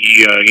way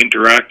he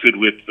interacted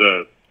with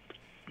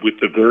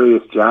the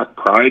various Jack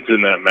Prides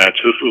in that match.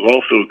 This was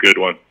also a good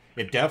one.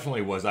 It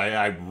definitely was.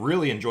 I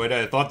really enjoyed it.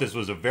 I thought this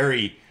was a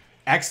very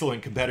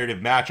excellent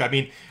competitive match. I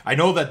mean, I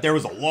know that there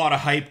was a lot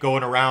of hype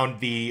going around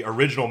the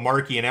original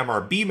Markey and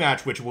MRB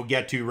match, which we'll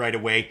get to right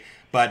away.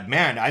 But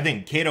man, I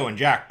think Cato and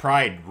Jack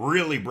Pride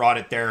really brought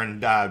it there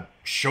and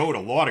showed a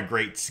lot of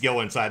great skill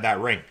inside that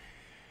ring.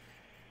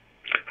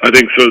 I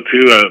think so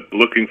too.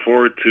 Looking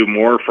forward to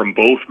more from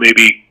both.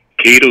 Maybe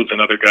Cato's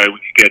another guy we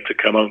could get to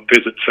come out and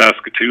visit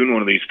Saskatoon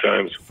one of these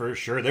times. For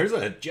sure. There's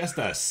just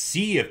a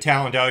sea of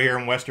talent out here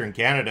in Western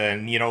Canada,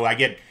 and I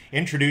get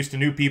introduced to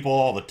new people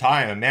all the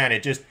time, and man,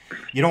 it just,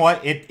 you know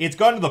what, it's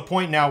gotten to the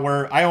point now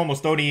where I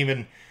almost don't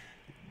even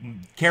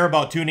care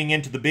about tuning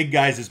into the big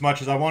guys as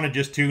much as I want to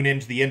just tune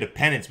into the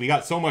independents. We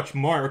got so much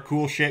more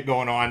cool shit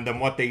going on than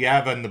what they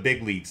have in the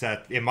big leagues,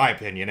 in my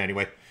opinion,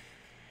 anyway.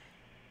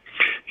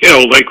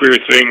 Like we were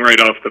saying right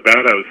off the bat,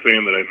 I was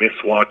saying that I miss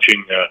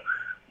watching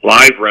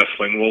live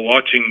wrestling. Well,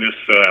 watching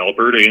this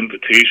Alberta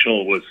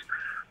Invitational was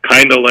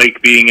kind of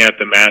like being at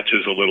the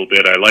matches a little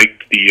bit. I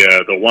liked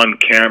the one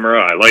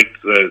camera. I liked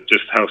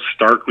just how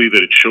starkly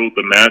that it showed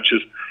the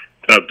matches.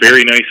 A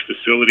very nice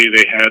facility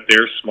they had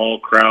there, small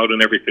crowd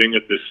and everything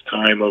at this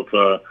time of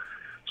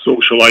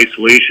social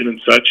isolation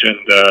and such, and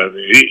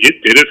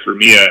it did it for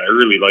me. I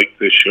really liked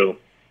this show.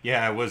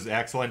 Yeah, it was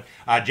excellent.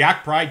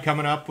 Jack Pride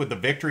coming up with the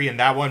victory in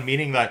that one,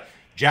 meaning that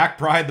Jack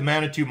Pride, the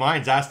man of two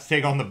minds, asked to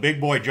take on the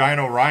big boy Giant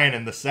Orion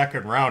in the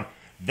second round.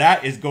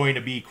 That is going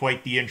to be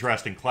quite the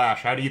interesting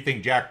clash. How do you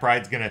think Jack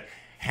Pride's going to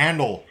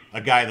handle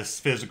a guy the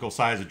physical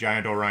size of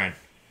Giant Orion?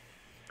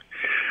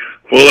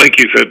 Well, like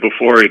you said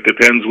before, it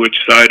depends which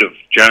side of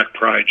Jack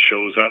Pride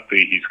shows up.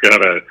 He's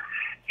got a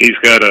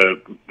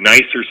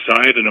nicer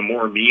side and a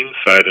more mean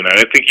side, and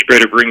I think he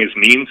better bring his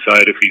mean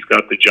side if he's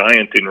got the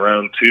giant in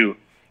round two.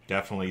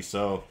 Definitely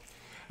so.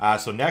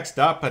 So next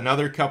up,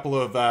 another couple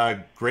of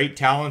great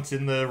talents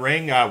in the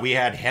ring. We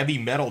had Heavy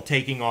Metal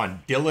taking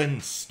on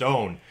Dylan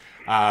Stone.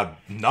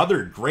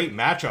 Another great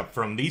matchup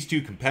from these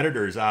two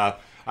competitors.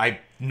 I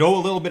know a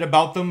little bit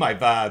about them.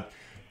 I've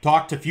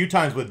talked a few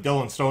times with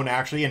Dylan Stone,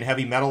 actually, in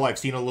Heavy Metal. I've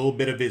seen a little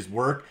bit of his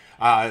work.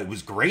 It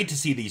was great to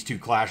see these two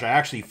clash. I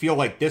actually feel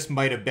like this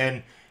might have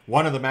been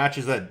one of the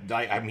matches that,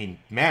 I mean,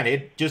 man,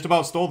 it just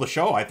about stole the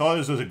show. I thought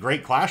this was a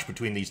great clash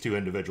between these two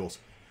individuals.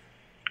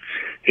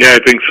 Yeah, I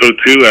think so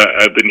too.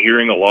 I've been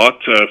hearing a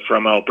lot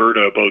from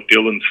Alberta about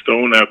Dylan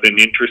Stone. I've been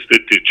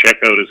interested to check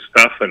out his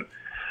stuff, and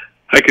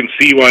I can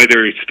see why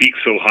they speak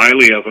so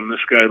highly of him. This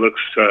guy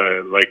looks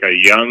like a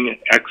young,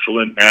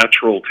 excellent,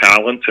 natural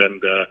talent,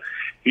 and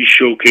he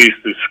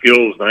showcased his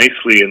skills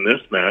nicely in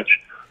this match.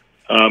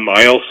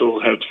 I also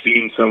have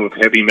seen some of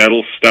Heavy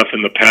Metal stuff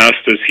in the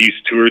past as he's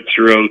toured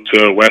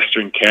throughout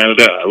Western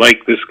Canada. I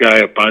like this guy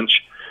a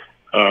bunch.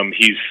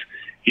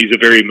 He's a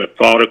very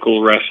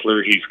methodical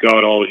wrestler. He's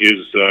got all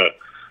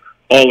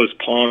his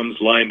pawns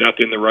lined up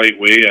in the right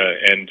way,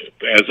 and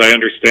as I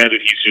understand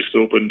it, he's just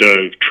opened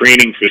a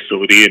training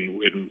facility.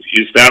 And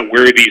is that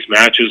where these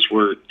matches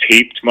were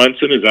taped,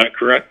 Munson? Is that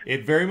correct?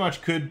 It very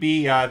much could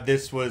be.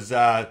 This was,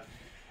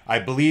 I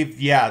believe,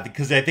 yeah,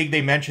 because I think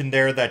they mentioned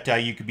there that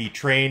you could be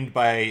trained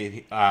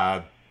by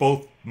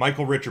both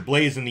Michael Richard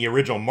Blaze and the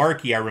original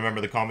Marquis. I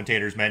remember the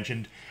commentators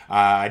mentioned.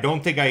 I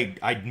don't think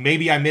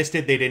maybe I missed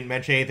it. They didn't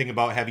mention anything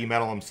about Heavy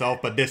Metal himself,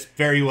 but this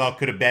very well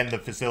could have been the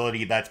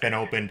facility that's been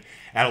opened,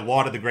 and a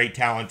lot of the great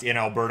talents in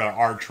Alberta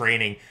are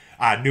training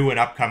new and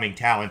upcoming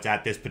talents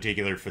at this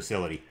particular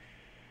facility.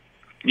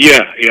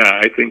 Yeah,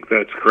 I think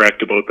that's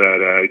correct about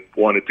that. I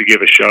wanted to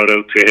give a shout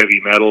out to Heavy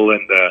Metal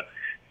and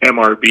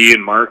MRB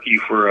and Marquis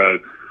for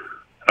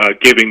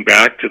giving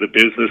back to the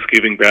business,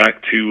 giving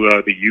back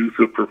to the youth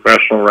of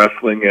professional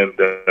wrestling, and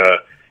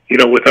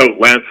without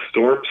Lance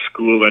Storm's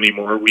school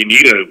anymore, we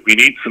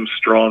need some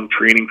strong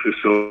training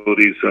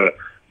facilities,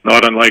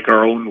 not unlike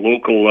our own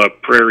local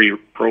Prairie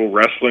Pro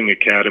Wrestling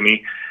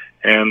Academy,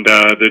 and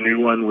the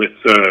new one with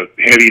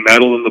Heavy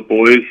Metal and the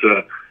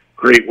boys.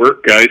 Great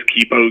work, guys.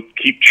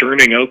 Keep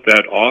churning out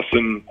that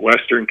awesome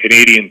Western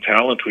Canadian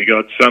talent. We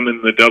got some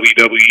in the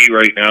WWE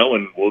right now,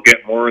 and we'll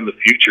get more in the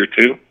future,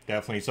 too.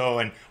 Definitely so.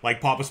 And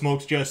like Papa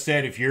Smokes just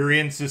said, if you're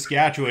in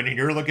Saskatchewan and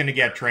you're looking to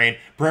get trained,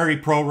 Prairie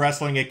Pro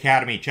Wrestling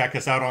Academy, check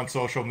us out on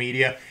social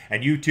media,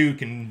 and you too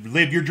can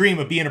live your dream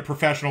of being a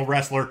professional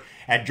wrestler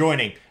and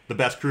joining the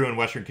best crew in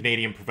Western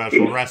Canadian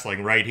professional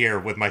wrestling right here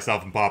with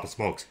myself and Papa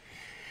Smokes.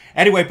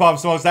 Anyway, Papa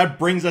Smokes, that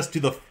brings us to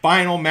the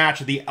final match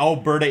of the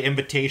Alberta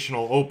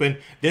Invitational Open.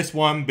 This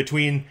one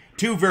between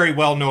two very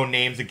well-known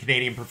names in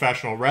Canadian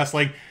professional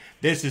wrestling.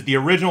 This is the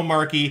original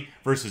Marquis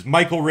versus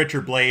Michael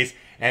Richard Blaze.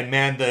 And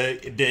man,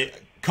 the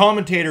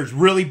commentators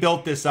really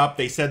built this up.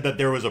 They said that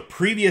there was a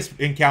previous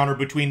encounter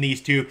between these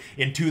two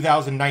in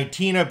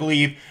 2019, I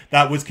believe,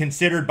 that was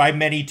considered by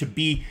many to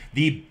be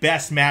the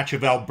best match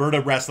of Alberta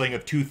wrestling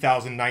of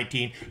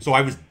 2019. So I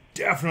was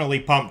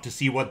definitely pumped to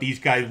see what these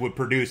guys would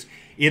produce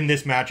in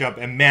this matchup,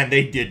 and man,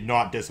 they did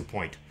not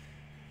disappoint.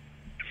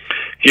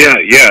 Yeah,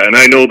 and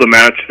I know the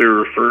match they're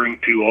referring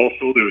to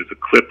also. There was a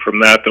clip from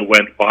that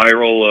went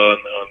viral on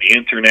the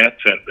internet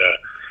and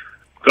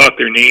got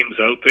their names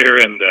out there,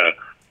 and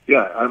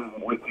yeah,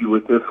 I'm with you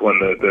with this one.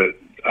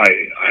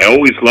 I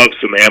always love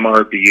some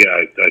MRB.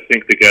 I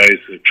think the guy's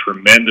a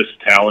tremendous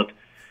talent.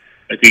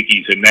 I think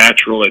he's a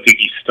natural. I think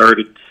he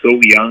started so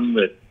young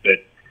that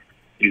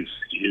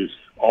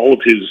all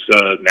of his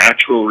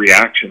natural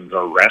reactions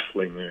are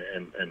wrestling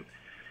and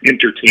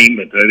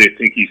entertainment. I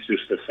think he's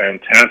just a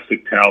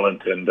fantastic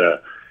talent, and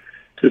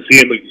to see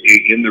him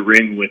in the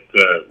ring with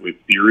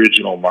the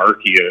original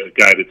Marquis, a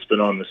guy that's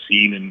been on the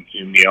scene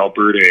in the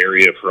Alberta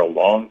area for a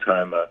long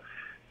time,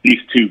 these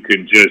two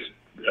can just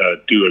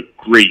do a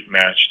great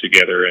match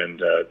together,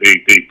 and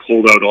they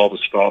pulled out all the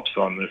stops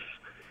on this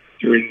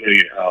during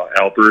the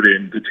Alberta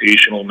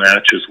Invitational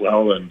match as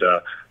well, and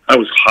I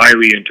was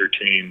highly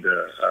entertained.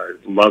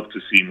 I'd love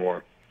to see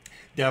more.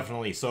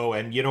 Definitely so.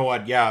 And you know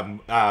what? Yeah,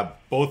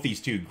 both these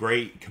two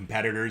great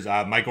competitors.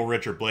 Michael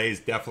Richard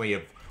Blaze, definitely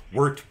have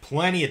worked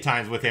plenty of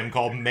times with him,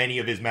 called many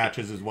of his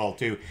matches as well,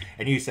 too.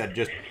 And you said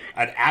just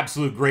an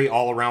absolute great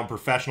all-around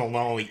professional,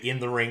 not only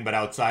in the ring, but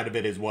outside of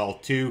it as well,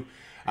 too.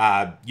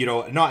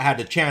 Not had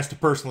the chance to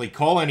personally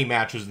call any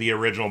matches the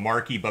original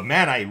Marquis, but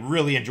man, I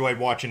really enjoyed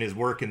watching his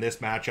work in this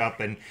matchup,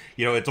 and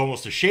it's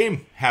almost a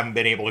shame haven't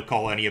been able to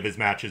call any of his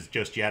matches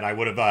just yet. I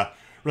would have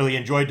really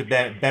enjoyed to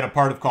been a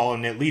part of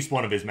calling at least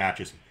one of his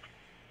matches.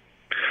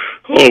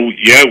 Oh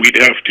yeah, we'd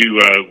have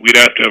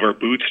to have our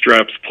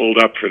bootstraps pulled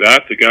up for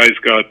that. The guy's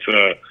got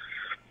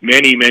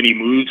many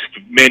moves,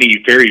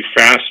 many very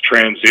fast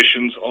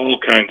transitions, all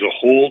kinds of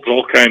holds,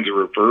 all kinds of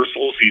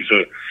reversals. He's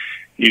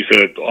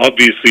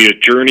obviously a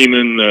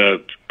journeyman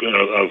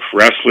of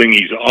wrestling.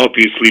 He's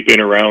obviously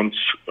been around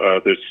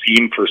the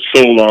scene for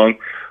so long,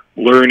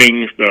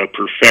 learning,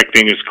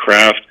 perfecting his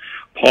craft,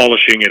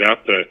 polishing it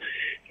up.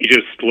 He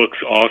just looks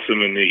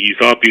awesome, and he's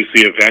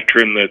obviously a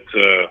veteran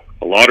that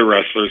a lot of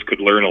wrestlers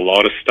could learn a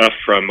lot of stuff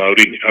from out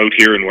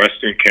here in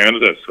Western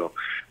Canada. So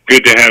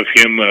good to have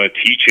him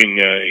teaching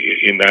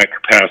in that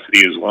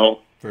capacity as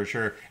well. For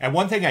sure. And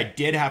one thing I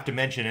did have to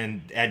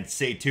mention and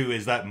say, too,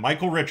 is that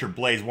Michael Richard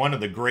Blaze, one of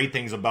the great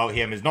things about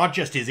him is not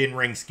just his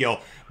in-ring skill,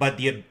 but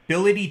the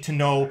ability to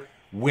know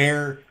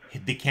where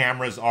the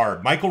cameras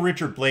are. Michael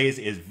Richard Blaze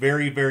is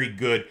very, very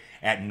good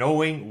at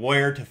knowing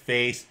where to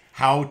face,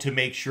 how to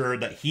make sure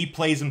that he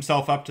plays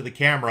himself up to the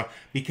camera,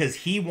 because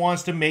he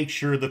wants to make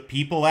sure the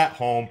people at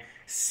home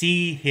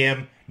see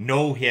him,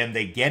 know him,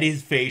 they get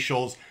his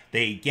facials,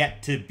 they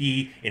get to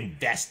be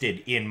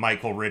invested in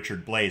Michael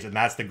Richard Blaze, and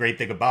that's the great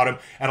thing about him.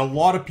 And a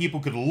lot of people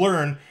could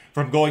learn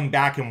from going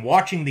back and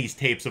watching these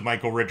tapes of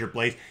Michael Richard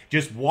Blaze.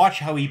 Just watch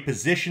how he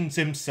positions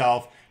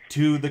himself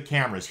to the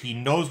cameras. He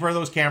knows where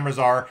those cameras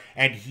are,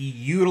 and he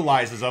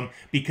utilizes them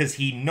because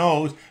he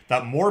knows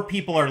that more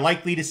people are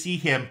likely to see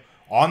him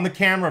on the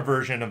camera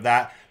version of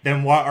that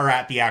than what are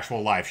at the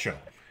actual live show.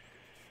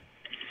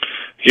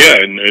 Yeah,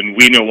 and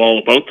we know all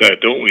about that,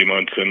 don't we,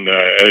 Munson?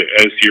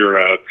 As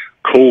your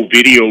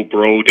co-video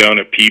bro down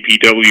at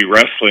PPW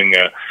Wrestling,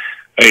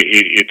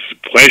 it's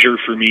a pleasure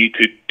for me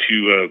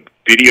to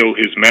video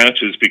his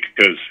matches,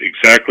 because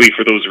exactly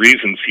for those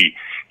reasons,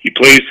 he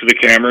plays to the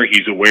camera,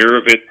 he's aware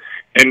of it,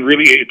 and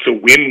really it's a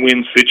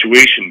win-win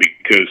situation,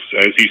 because,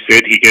 as you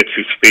said, he gets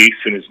his face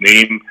and his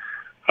name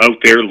out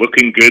there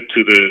looking good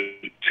to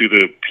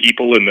the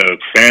people and the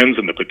fans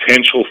and the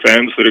potential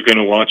fans that are going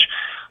to watch.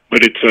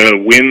 But it's a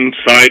win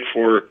side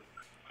for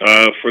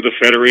the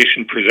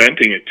Federation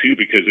presenting it too,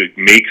 because it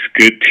makes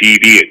good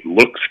TV. It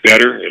looks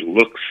better. It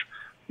looks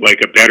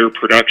like a better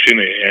production,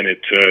 and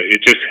it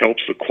just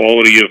helps the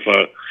quality of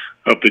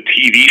the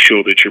TV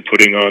show that you're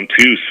putting on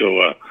too.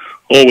 So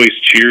always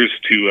cheers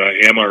to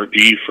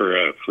MRB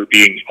for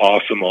being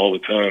awesome all the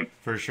time.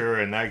 For sure,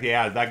 and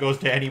that goes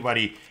to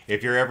anybody.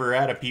 If you're ever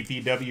at a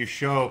PPW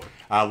show,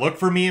 look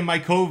for me and my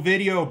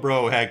co-video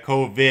bro,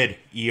 COVID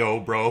EO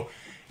bro.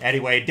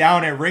 Anyway,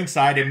 down at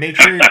ringside, and make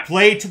sure you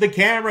play to the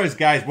cameras,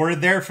 guys. We're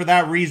there for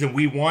that reason.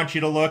 We want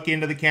you to look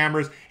into the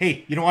cameras.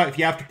 Hey, you know what? If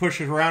you have to push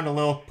us around a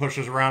little, push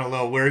us around a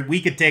little. We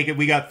can take it.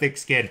 We got thick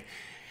skin.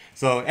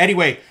 So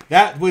anyway,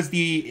 that was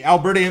the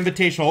Alberta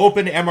Invitational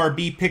Open.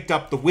 MRB picked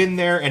up the win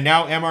there, and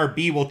now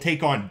MRB will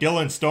take on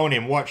Dylan Stone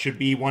in what should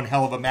be one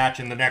hell of a match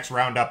in the next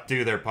roundup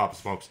too there, Papa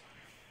Smokes.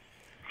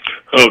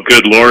 Oh,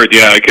 good Lord.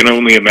 Yeah, I can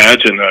only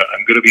imagine.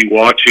 I'm going to be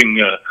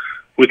watching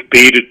with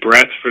bated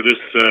breath for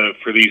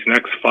these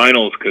next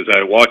finals, because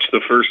I watched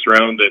the first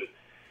round and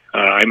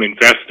I'm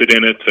invested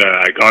in it.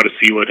 I got to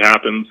see what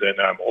happens, and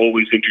I'm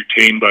always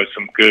entertained by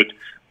some good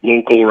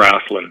local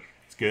wrestling.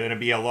 It's going to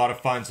be a lot of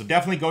fun, so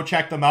definitely go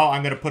check them out.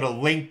 I'm going to put a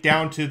link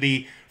down to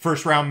the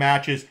first round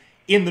matches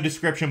in the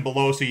description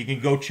below, so you can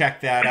go check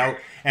that out.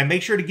 And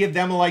make sure to give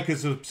them a like and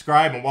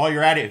subscribe. And while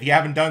you're at it, if you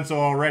haven't done so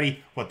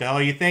already, what the hell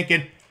are you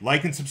thinking?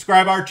 Like and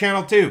subscribe our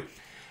channel too.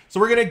 So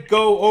we're going to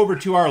go over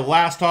to our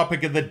last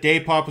topic of the day,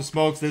 Papa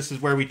Smokes. This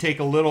is where we take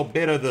a little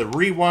bit of the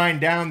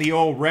rewind down the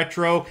old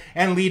retro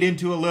and lead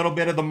into a little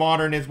bit of the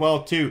modern as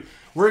well too.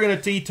 We're going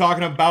to be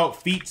talking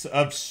about feats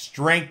of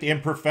strength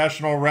in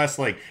professional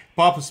wrestling.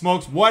 Papa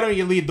Smokes, why don't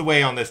you lead the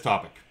way on this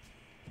topic?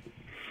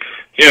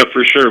 Yeah,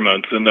 for sure,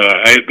 Munson.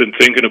 I have been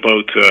thinking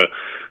about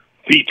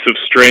feats of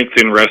strength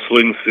in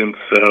wrestling since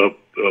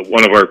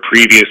one of our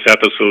previous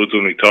episodes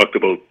when we talked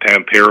about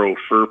Pampero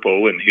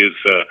Firpo and his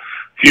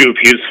few of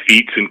his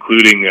feats,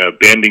 including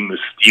bending the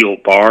steel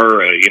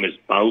bar in his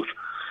mouth.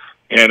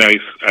 And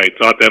I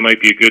thought that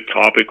might be a good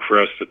topic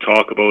for us to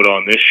talk about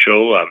on this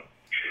show.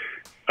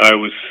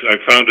 I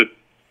found it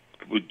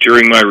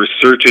during my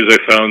researches. I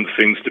found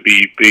things to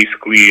be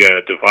basically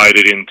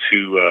divided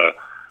into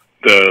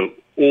the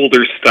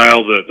older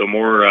style, the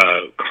more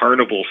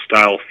carnival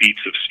style feats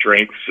of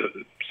strength,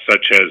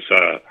 such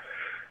as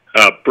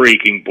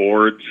breaking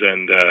boards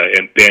and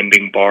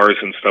bending bars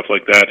and stuff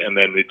like that. And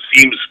then it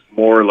seems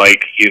more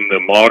like in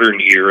the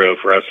modern era of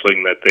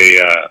wrestling that they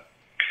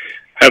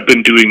have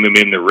been doing them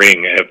in the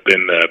ring, have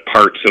been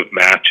parts of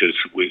matches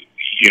with,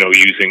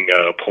 using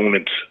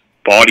opponents'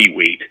 body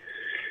weight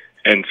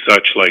and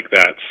such like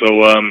that.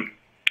 So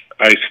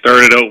I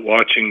started out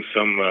watching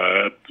some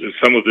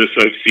of this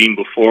I've seen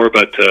before,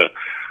 but I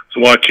was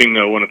watching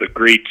one of the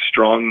great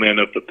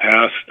strongmen of the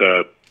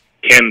past,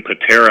 Ken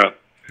Patera.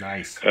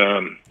 Nice.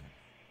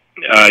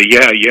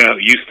 Yeah,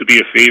 used to be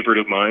a favorite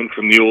of mine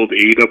from the old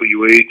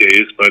AWA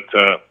days, but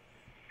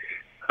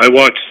I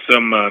watched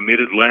some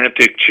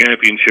Mid-Atlantic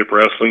Championship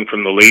wrestling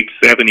from the late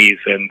 70s,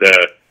 and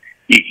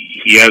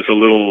he has a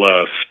little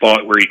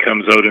spot where he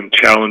comes out and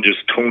challenges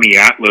Tony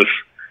Atlas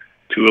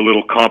to a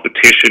little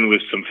competition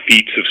with some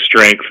feats of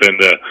strength,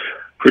 and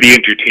pretty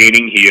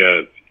entertaining.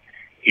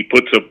 He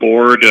puts a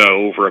board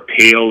over a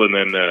pail and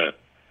then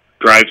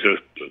drives a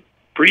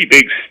pretty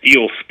big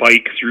steel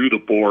spike through the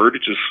board,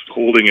 just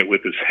holding it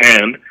with his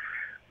hand.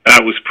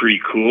 That was pretty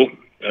cool.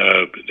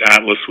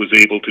 Atlas was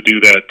able to do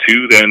that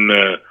too. Then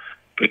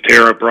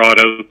Patera brought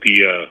out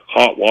the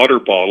hot water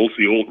bottles,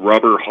 the old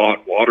rubber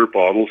hot water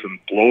bottles, and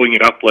blowing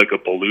it up like a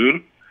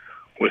balloon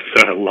with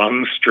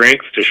lung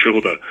strength to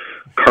show the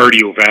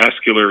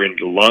cardiovascular and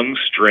lung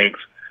strength,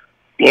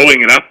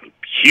 blowing it up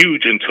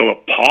huge until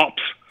it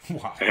pops.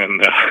 Wow.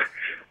 And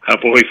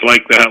I've always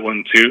liked that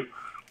one too.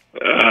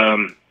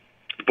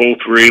 Both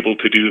were able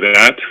to do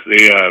that.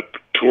 They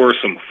tore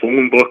some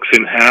phone books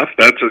in half.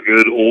 That's a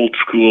good old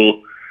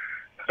school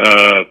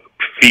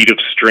feat of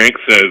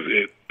strength.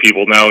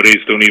 People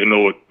nowadays don't even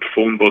know what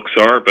phone books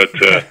are, but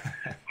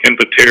Ken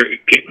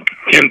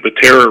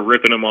Patera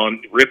ripping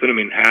them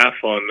in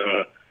half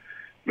on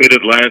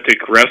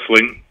Mid-Atlantic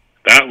wrestling.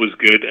 That was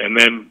good. And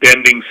then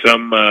bending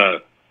some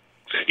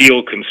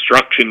steel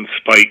construction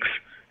spikes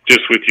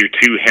just with your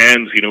two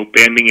hands, you know,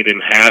 bending it in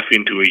half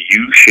into a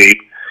U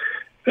shape.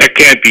 That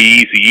can't be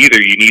easy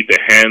either. You need the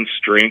hand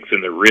strength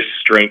and the wrist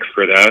strength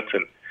for that.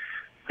 And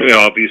you know,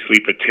 obviously,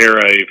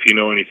 Patera, if you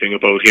know anything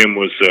about him,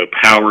 was a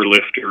power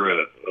lifter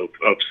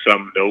of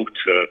some note,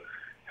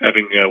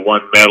 having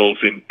won medals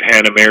in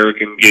Pan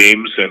American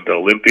Games and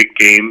Olympic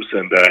Games,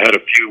 and had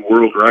a few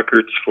world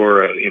records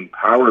for in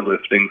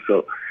powerlifting.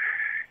 So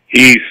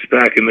he's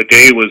back in the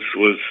day was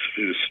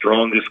the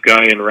strongest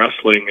guy in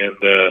wrestling, and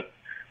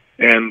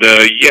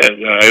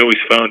I always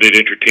found it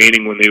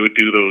entertaining when they would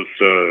do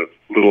those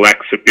little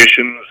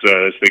exhibitions,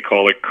 as they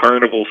call it,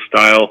 carnival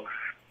style.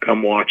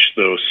 Come watch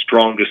the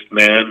strongest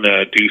man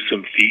do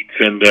some feats,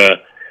 and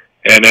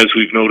as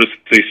we've noticed,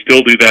 they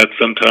still do that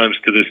sometimes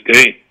to this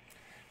day.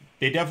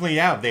 They definitely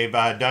have. They've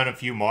done a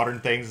few modern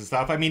things and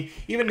stuff. I mean,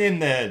 even in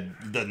the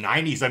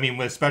 90s, I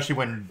mean, especially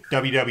when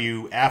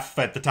WWF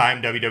at the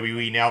time,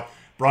 WWE now,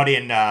 brought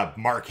in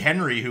Mark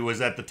Henry, who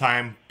was at the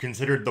time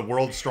considered the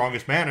world's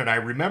strongest man. And I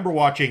remember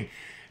watching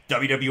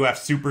WWF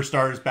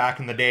Superstars back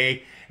in the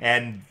day,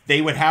 and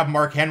they would have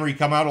Mark Henry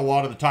come out a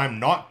lot of the time,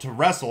 not to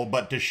wrestle,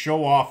 but to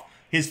show off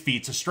his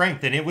feats of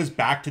strength. And it was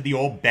back to the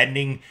old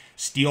bending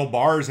steel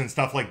bars and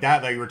stuff like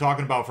that you were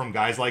talking about from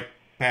guys like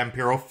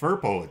Pampero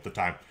Firpo at the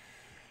time.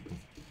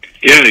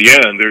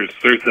 Yeah, and there's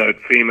that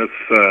famous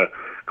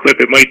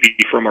clip. It might be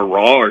from a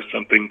Raw or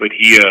something, but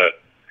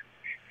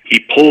he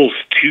pulls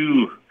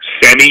two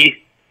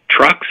semi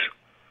trucks,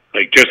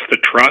 like just the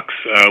trucks,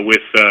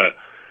 with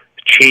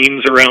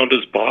chains around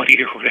his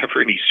body or whatever,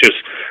 and he's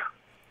just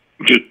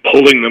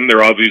pulling them.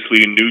 They're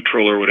obviously in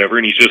neutral or whatever,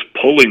 and he's just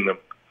pulling them.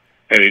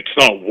 And it's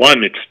not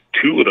one; it's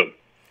two of them.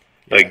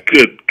 Yeah. Like,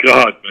 good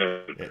God,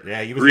 man!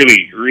 Yeah, he was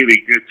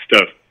really good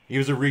stuff. He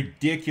was a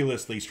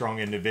ridiculously strong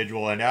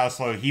individual, and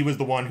also he was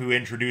the one who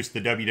introduced the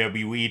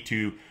WWE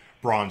to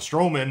Braun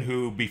Strowman,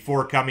 who,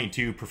 before coming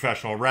to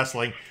professional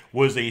wrestling,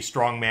 was a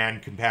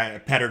strongman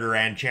competitor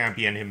and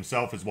champion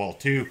himself as well,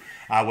 too.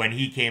 When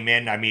he came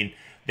in, I mean,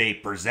 they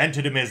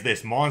presented him as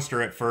this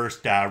monster at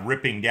first,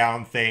 ripping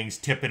down things,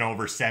 tipping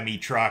over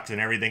semi-trucks and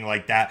everything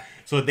like that.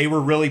 So they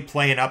were really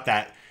playing up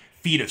that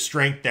feat of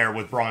strength there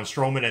with Braun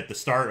Strowman at the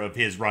start of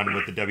his run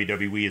with the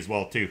WWE as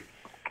well, too.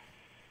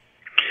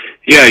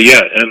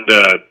 Yeah, and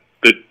the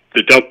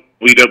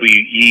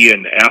WWE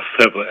and F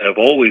have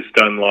always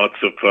done lots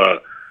of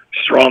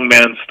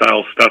strongman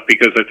style stuff,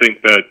 because I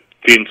think that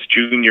Vince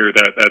Jr.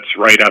 that's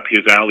right up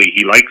his alley.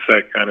 He likes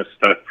that kind of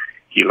stuff.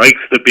 He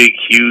likes the big,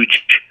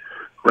 huge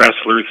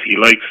wrestlers. He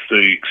likes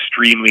the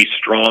extremely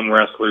strong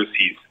wrestlers.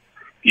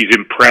 He's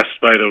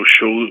impressed by those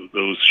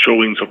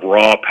showings of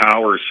raw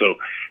power. So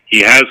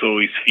he has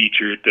always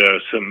featured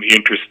some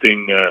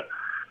interesting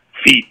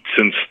feats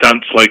and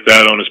stunts like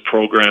that on his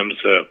programs.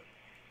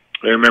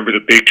 I remember the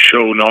Big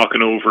Show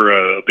knocking over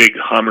a big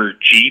Hummer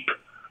Jeep,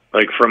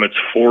 like from its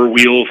four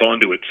wheels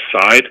onto its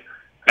side.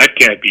 That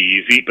can't be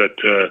easy, but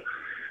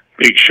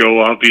Big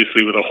Show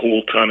obviously with a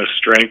whole ton of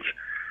strength.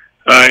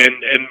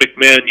 And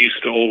McMahon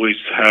used to always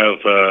have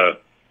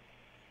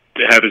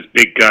his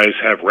big guys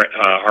have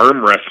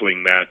arm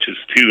wrestling matches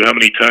too. How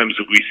many times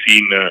have we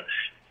seen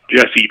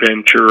Jesse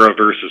Ventura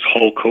versus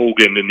Hulk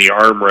Hogan in the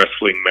arm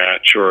wrestling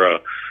match, or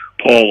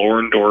Paul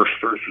Orndorff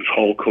versus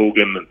Hulk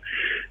Hogan? And,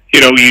 you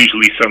know,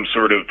 usually some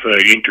sort of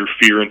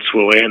interference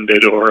will end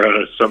it, or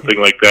something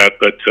like that.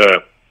 But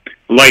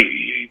like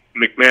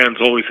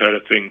McMahon's always had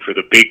a thing for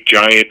the big,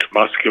 giant,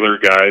 muscular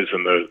guys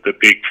and the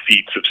big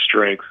feats of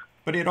strength.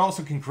 But it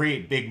also can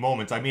create big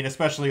moments. I mean,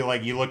 especially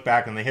like you look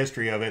back in the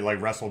history of it, like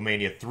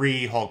WrestleMania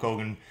 3, Hulk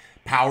Hogan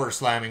power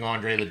slamming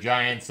Andre the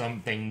Giant,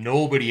 something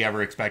nobody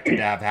ever expected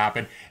to have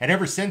happen. And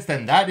ever since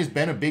then, that has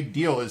been a big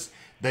deal, is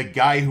the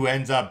guy who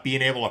ends up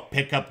being able to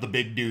pick up the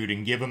big dude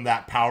and give him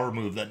that power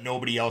move that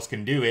nobody else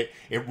can do. It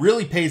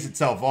really pays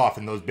itself off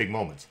in those big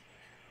moments.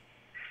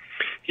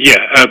 Yeah,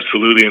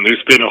 absolutely. And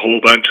there's been a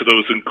whole bunch of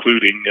those,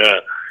 including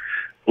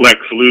Lex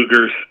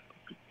Luger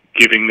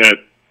giving that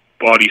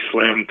body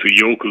slam to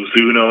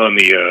Yokozuna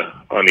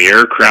on the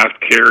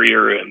aircraft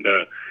carrier, and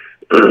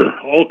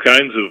all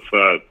kinds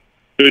of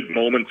good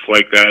moments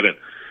like that. And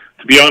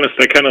to be honest,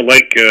 I kind of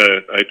like,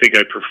 I think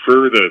I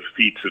prefer the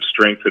feats of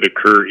strength that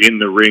occur in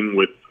the ring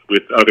with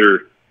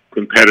other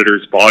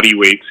competitors' body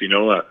weights, you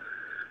know.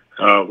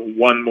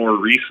 One more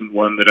recent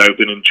one that I've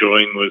been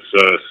enjoying was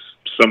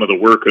some of the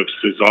work of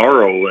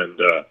Cesaro,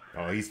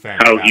 and he's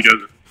fantastic. How he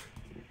does.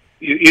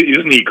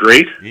 Isn't he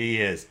great?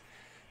 He is.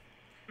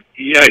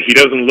 Yeah, he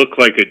doesn't look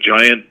like a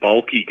giant,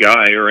 bulky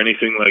guy or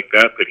anything like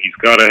that, but he's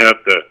got to have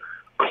the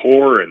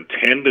core and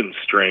tendon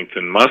strength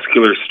and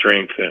muscular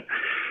strength. And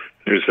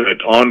there's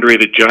an Andre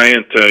the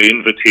Giant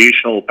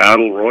Invitational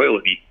Battle Royal,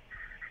 and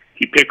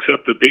he picks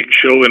up the Big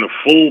Show in a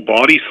full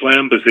body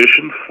slam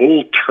position,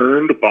 full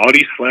turned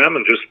body slam,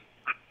 and just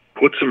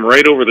puts him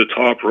right over the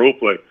top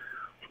rope. Like,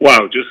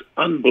 wow, just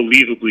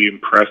unbelievably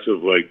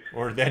impressive. Like,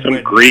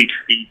 great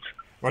feats.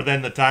 Or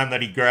then the time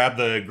that he grabbed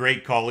the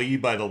Great Khali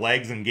by the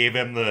legs and gave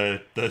him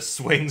the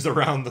swings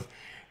around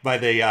by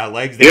the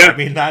legs there. Yeah. I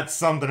mean, that's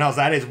something else.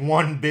 That is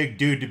one big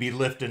dude to be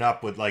lifting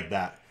up with like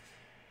that.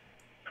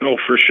 Oh,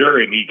 for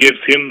sure. And he gives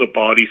him the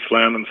body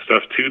slam and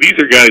stuff too. These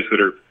are guys that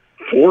are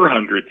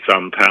 400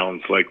 some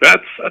pounds. Like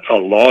that's a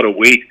lot of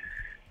weight.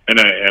 And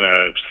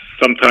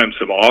sometimes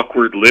some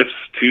awkward lifts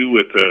too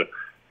with the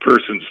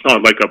person. It's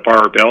not like a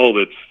barbell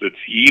that's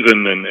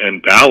even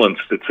and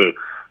balanced. It's a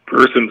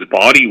person's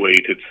body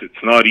weight.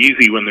 It's not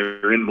easy when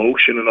they're in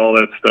motion and all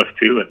that stuff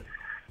too. And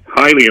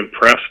highly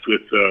impressed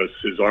with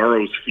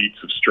Cesaro's feats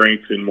of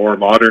strength in more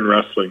modern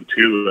wrestling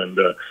too. And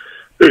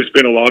there's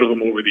been a lot of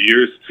them over the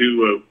years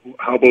too.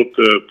 How about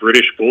the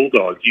British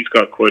Bulldog? He's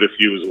got quite a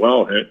few as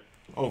well, eh?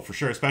 Oh, for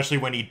sure, especially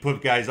when he'd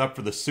put guys up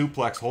for the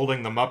suplex,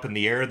 holding them up in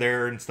the air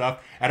there and stuff.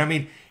 And I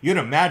mean, you'd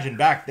imagine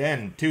back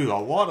then, too, a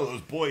lot of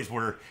those boys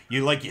were,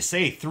 like you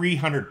say,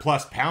 300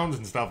 plus pounds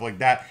and stuff like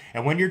that.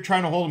 And when you're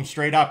trying to hold them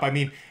straight up, I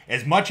mean,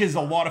 as much as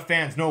a lot of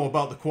fans know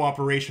about the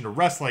cooperation of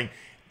wrestling,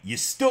 you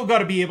still got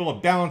to be able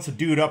to balance a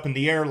dude up in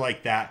the air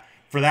like that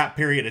for that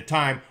period of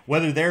time.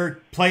 Whether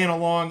they're playing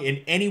along in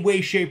any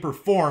way, shape, or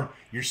form,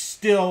 you're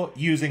still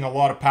using a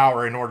lot of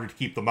power in order to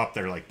keep them up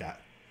there like that.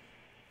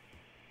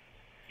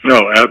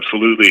 No,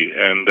 absolutely,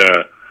 and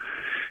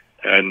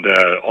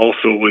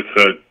also with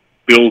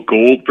Bill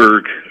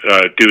Goldberg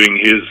doing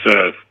his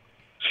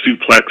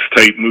suplex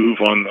type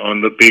move on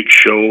the Big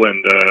Show,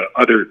 and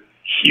other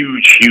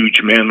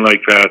huge men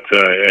like that,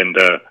 and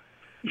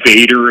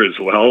Vader as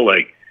well.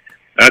 Like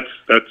that's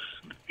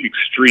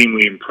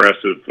extremely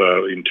impressive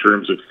in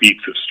terms of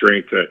feats of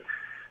strength.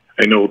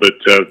 I know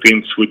that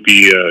Vince would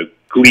be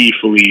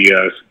gleefully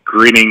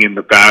grinning in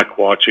the back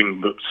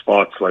watching the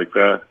spots like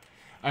that.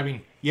 I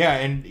mean, yeah,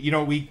 and,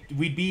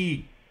 we'd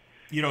be,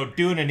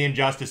 doing an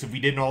injustice if we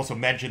didn't also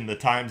mention the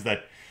times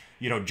that,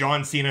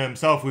 John Cena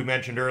himself, we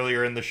mentioned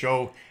earlier in the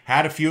show,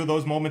 had a few of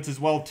those moments as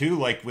well, too,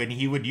 like when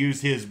he would use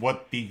his,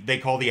 they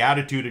call the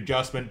attitude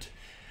adjustment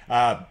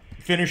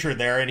finisher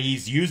there, and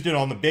he's used it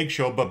on the Big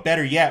Show, but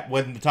better yet,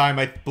 when the time,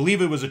 I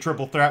believe it was a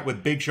triple threat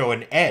with Big Show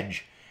and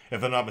Edge,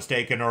 if I'm not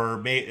mistaken, or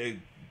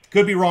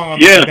could be wrong on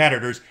the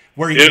competitors,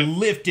 where he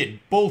lifted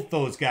both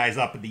those guys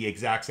up at the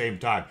exact same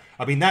time.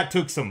 I mean, that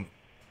took some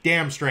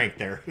damn strength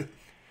there.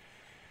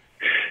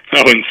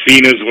 Oh, and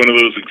Cena's one of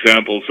those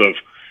examples of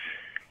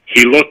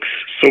he looks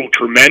so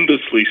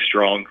tremendously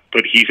strong,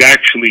 but he's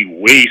actually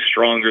way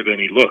stronger than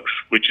he looks,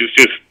 which is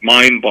just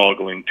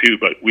mind-boggling too.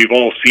 But we've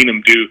all seen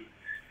him do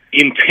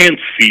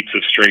intense feats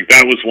of strength.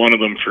 That was one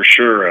of them for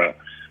sure.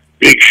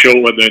 Big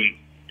Show, and then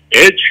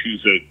Edge,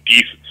 who's a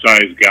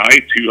decent-sized guy,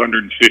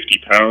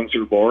 250 pounds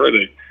or more.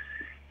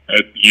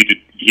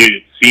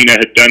 Cena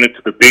had done it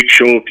to the Big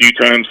Show a few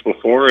times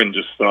before and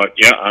just thought,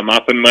 yeah, I'm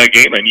up in my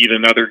game. I need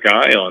another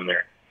guy on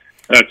there.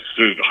 That's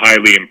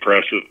highly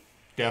impressive.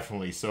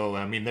 Definitely. So,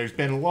 I mean, there's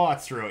been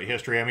lots throughout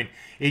history. I mean,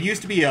 it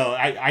used to be,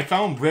 I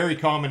found very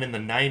common in the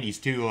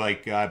 90s too,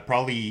 like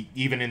probably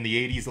even in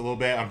the 80s a little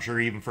bit, I'm sure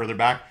even further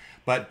back.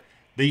 But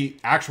the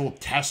actual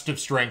test of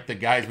strength that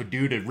guys would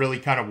do to really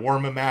kind of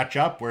warm a match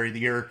up, where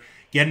you're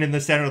getting in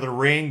the center of the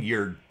ring,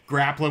 you're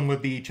grappling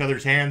with each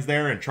other's hands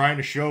there and trying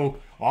to show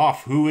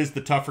off who is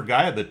the tougher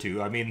guy of the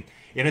two. I mean,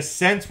 in a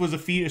sense, was a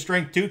feat of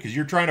strength too, because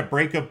you're trying to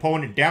break an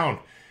opponent down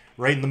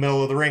right in the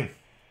middle of the ring.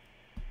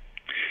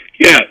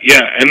 Yeah,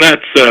 and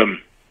that's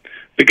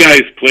the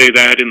guys play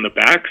that in the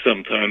back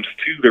sometimes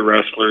too. The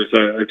wrestlers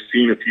I've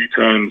seen a few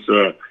times.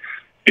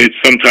 It's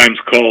sometimes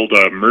called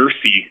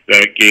mercy,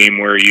 that game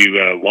where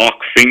you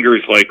lock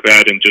fingers like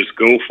that and just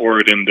go for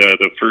it, and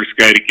the first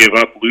guy to give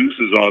up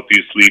loses,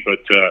 obviously. But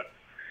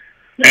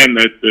and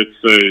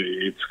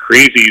it's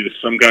crazy.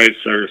 Some guys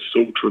are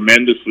so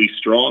tremendously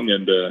strong,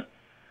 and I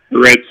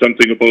read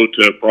something about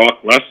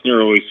Brock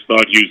Lesnar. Always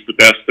thought he was the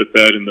best at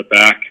that in the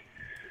back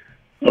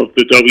of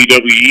the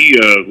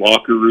WWE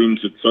locker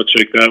rooms and such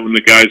like that, when the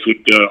guys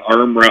would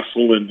arm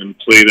wrestle and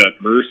play that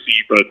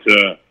mercy. But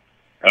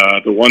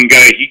the one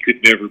guy he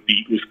could never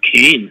beat was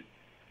Kane.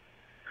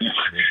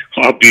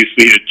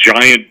 Obviously a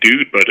giant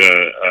dude, but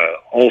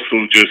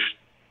also just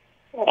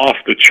off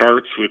the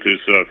charts with his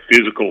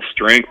physical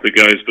strength. The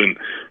guy's been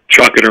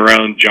chucking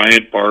around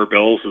giant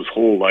barbells his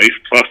whole life.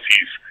 Plus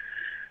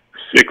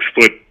he's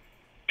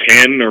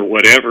 6'10" or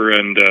whatever,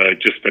 and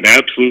just an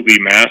absolutely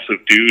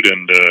massive dude,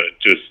 and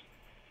just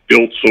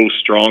built so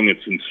strong,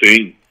 it's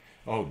insane.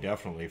 Oh,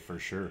 definitely, for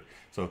sure.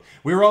 So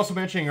we were also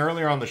mentioning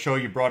earlier on the show,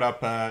 you brought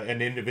up an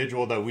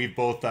individual that we've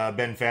both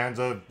been fans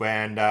of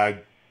and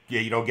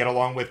get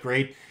along with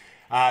great.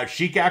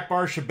 Sheik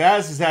Akbar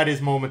Shabazz has had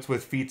his moments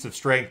with feats of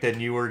strength,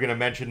 and you were going to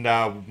mention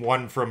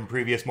one from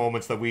previous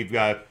moments that we've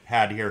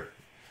had here.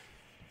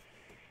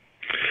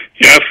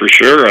 Yeah, for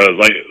sure.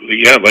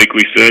 Like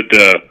we said,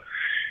 it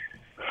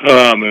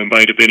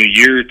might have been a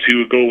year or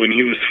two ago when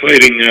he was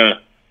fighting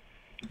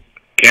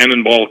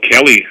Cannonball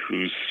Kelly,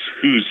 who's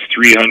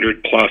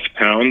 300 plus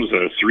pounds,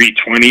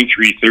 320,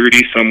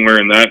 330, somewhere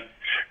in that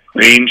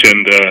range.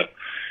 And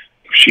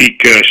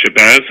Sheik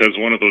Shabazz has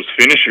one of those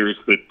finishers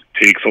that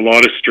takes a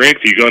lot of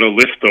strength. You got to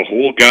lift the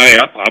whole guy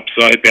up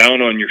upside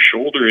down on your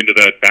shoulder into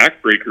that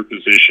backbreaker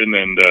position,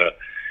 and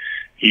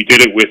he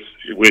did it with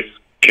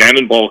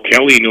Cannonball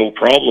Kelly, no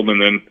problem.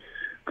 And then,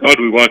 God,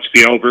 we watched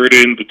the Alberta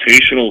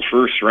Invitational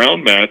first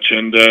round match,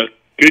 and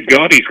good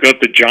God, he's got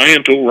the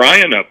giant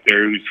Orion up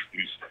there, who's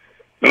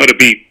got to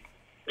be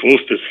close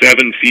to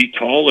 7 feet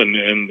tall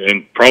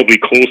and probably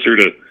closer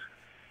to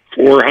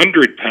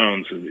 400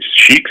 pounds.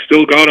 Sheik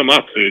still got him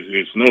up.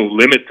 There's no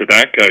limit to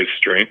that guy's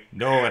strength.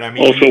 No, and I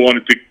mean, also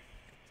wanted to.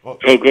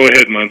 Oh, go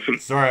ahead, Munson.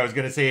 Sorry, I was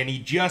going to say, and he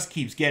just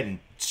keeps getting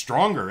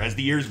stronger as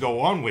the years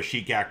go on with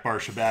Sheik Akbar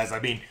Shabazz. I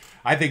mean,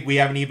 I think we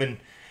haven't even,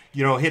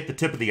 hit the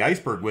tip of the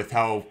iceberg with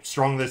how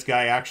strong this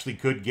guy actually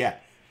could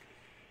get.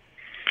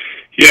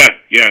 Yeah,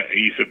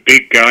 he's a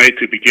big guy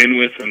to begin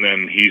with, and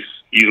then he's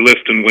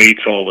lifting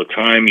weights all the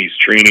time. He's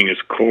training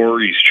his core,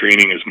 he's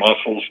training his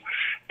muscles,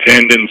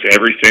 tendons,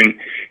 everything,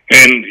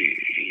 and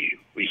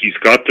he's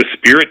got the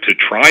spirit to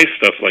try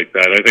stuff like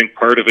that. I think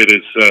part of it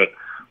is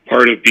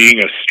part of being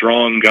a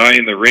strong guy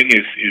in the ring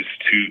is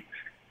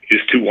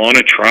to want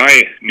to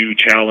try new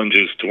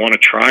challenges, to want to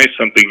try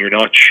something you're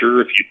not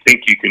sure if you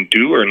think you can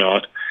do or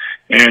not,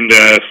 and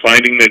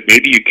finding that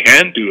maybe you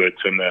can do it,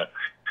 and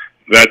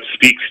that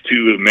speaks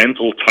to the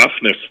mental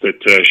toughness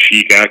that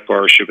Sheik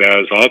Akbar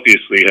Shabazz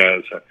obviously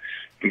has.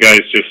 The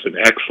guy's just an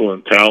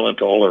excellent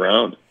talent all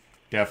around.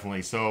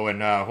 Definitely so,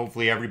 and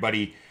hopefully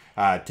everybody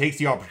takes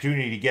the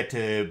opportunity to get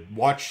to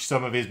watch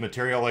some of his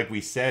material. Like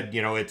we said,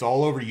 it's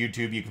all over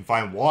YouTube. You can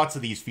find lots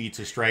of these feats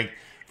of strength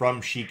from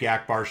Sheik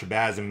Akbar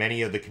Shabazz and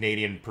many of the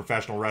Canadian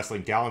professional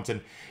wrestling talents. And,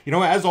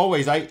 as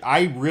always,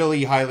 I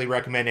really highly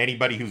recommend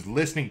anybody who's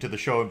listening to the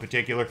show in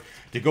particular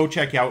to go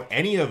check out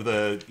any of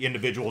the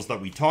individuals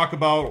that we talk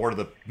about or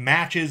the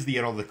matches,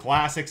 the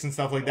classics and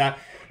stuff like that.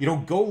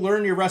 Go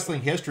learn your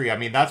wrestling history. I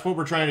mean, that's what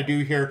we're trying to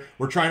do here.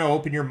 We're trying to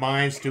open your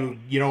minds to,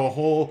 a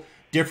whole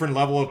different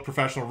level of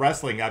professional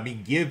wrestling. I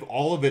mean, give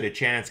all of it a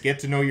chance. Get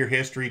to know your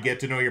history, get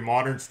to know your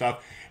modern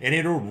stuff, and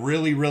it'll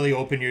really, really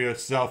open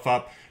yourself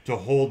up to a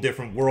whole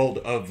different world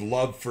of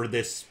love for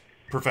this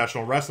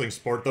professional wrestling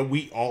sport that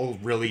we all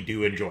really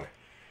do enjoy.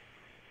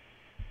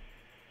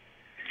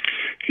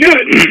 Yeah,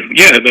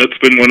 that's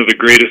been one of the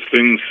greatest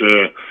things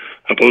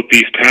about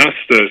these past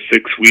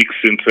 6 weeks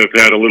since I've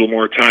had a little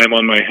more time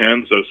on my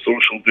hands of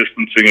social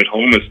distancing at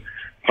home, is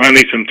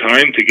finally some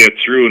time to get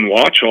through and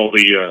watch all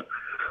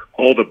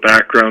the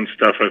background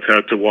stuff I've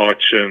had to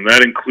watch, and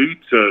that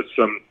includes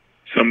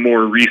some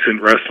more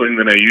recent wrestling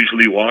than I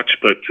usually watch,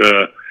 but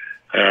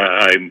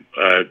I'm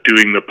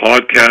doing the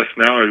podcast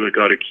now. I've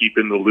got to keep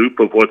in the loop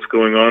of what's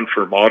going on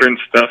for modern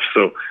stuff,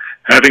 so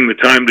having the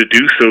time to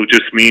do so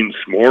just means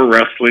more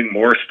wrestling,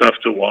 more stuff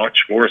to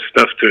watch, more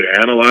stuff to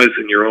analyze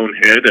in your own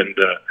head, and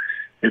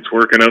it's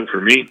working out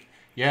for me.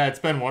 Yeah, it's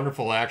been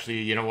wonderful,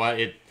 actually. You know what?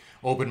 It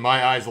opened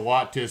my eyes a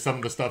lot to some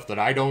of the stuff that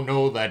I don't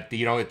know that,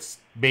 it's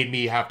made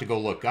me have to go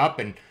look up,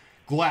 and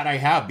glad I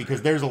have,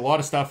 because there's a lot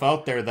of stuff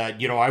out there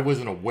that, I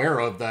wasn't aware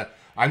of that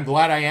I'm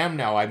glad I am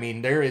now. I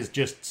mean, there is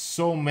just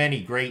so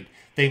many great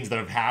things that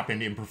have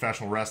happened in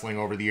professional wrestling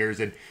over the years,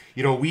 and,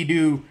 we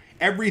do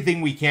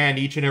everything we can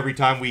each and every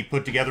time we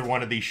put together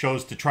one of these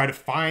shows to try to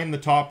find the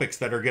topics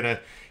that are going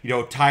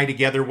to, tie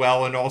together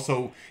well, and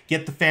also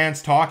get the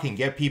fans talking,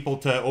 get people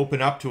to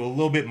open up to a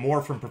little bit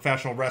more from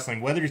professional wrestling,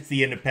 whether it's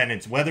the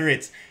independents, whether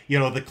it's,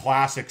 the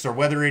classics, or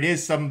whether it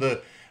is some of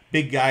the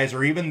big guys,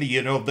 or even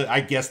the,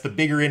 I guess the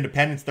bigger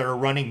independents that are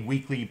running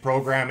weekly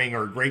programming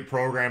or great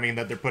programming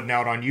that they're putting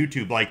out on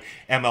YouTube, like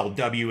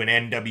MLW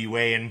and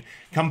NWA and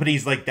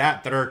companies like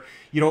that are,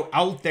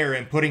 out there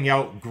and putting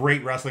out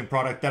great wrestling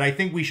product that I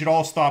think we should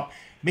all stop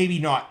maybe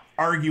not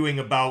arguing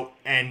about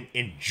and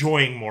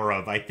enjoying more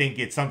of. I think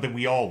it's something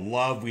we all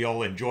love, we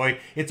all enjoy.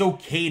 It's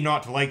okay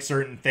not to like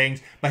certain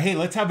things, but hey,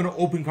 let's have an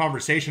open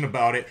conversation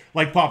about it,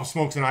 like Papa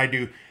Smokes and I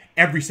do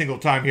every single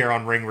time here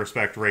on Ring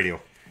Respect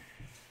Radio.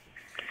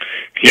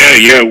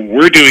 Yeah,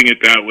 we're doing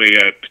it that way.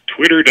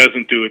 Twitter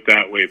doesn't do it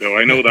that way, though.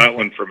 I know that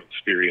one from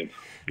experience.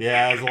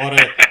 Yeah, there's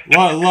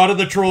a lot of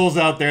the trolls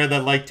out there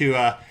that like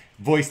to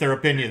voice their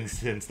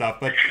opinions and stuff.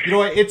 But you know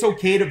what? It's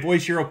okay to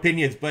voice your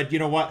opinions, but you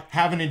know what?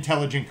 Have an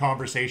intelligent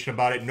conversation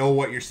about it. Know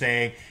what you're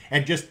saying,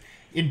 and just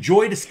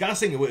enjoy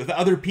discussing it with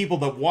other people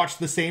that watch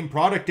the same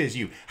product as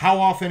you. How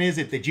often is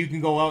it that you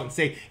can go out and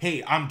say,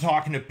 hey, I'm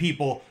talking to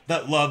people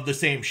that love the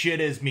same shit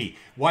as me?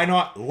 Why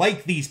not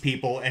like these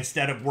people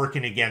instead of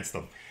working against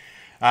them?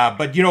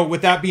 But,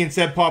 with that being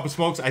said, Papa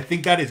Smokes, I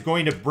think that is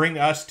going to bring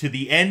us to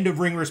the end of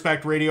Ring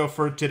Respect Radio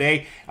for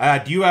today.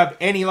 Do you have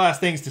any last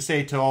things to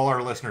say to all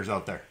our listeners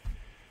out there?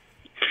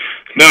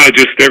 No,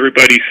 just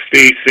everybody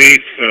stay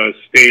safe,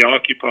 stay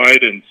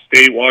occupied, and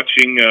stay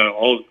watching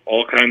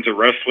all kinds of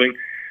wrestling.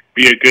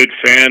 Be a good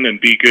fan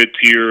and be good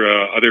to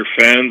your other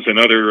fans and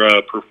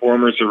other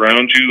performers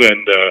around you.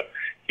 And,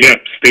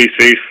 stay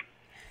safe.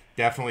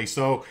 Definitely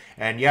so.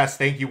 And yes,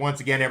 thank you once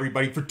again,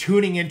 everybody, for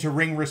tuning into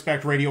Ring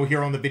Respect Radio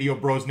here on the Video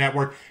Bros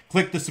Network.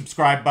 Click the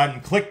subscribe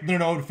button, click the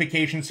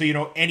notification so you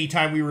know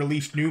anytime we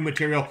release new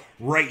material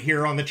right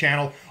here on the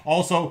channel.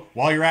 Also,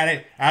 while you're at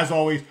it, as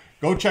always,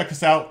 go check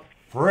us out.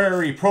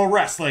 Prairie Pro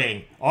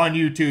Wrestling on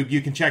YouTube.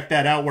 You can check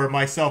that out, where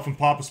myself and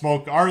Papa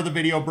Smoke are the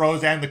video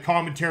bros and the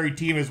commentary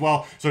team as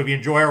well. So if you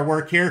enjoy our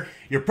work here,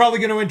 you're probably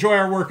going to enjoy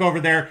our work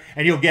over there,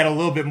 and you'll get a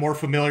little bit more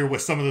familiar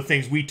with some of the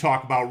things we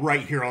talk about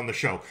right here on the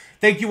show.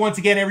 Thank you once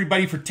again,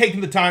 everybody, for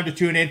taking the time to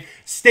tune in.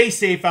 Stay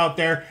safe out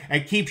there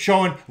and keep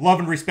showing love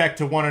and respect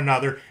to one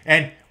another,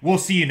 and we'll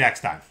see you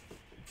next time.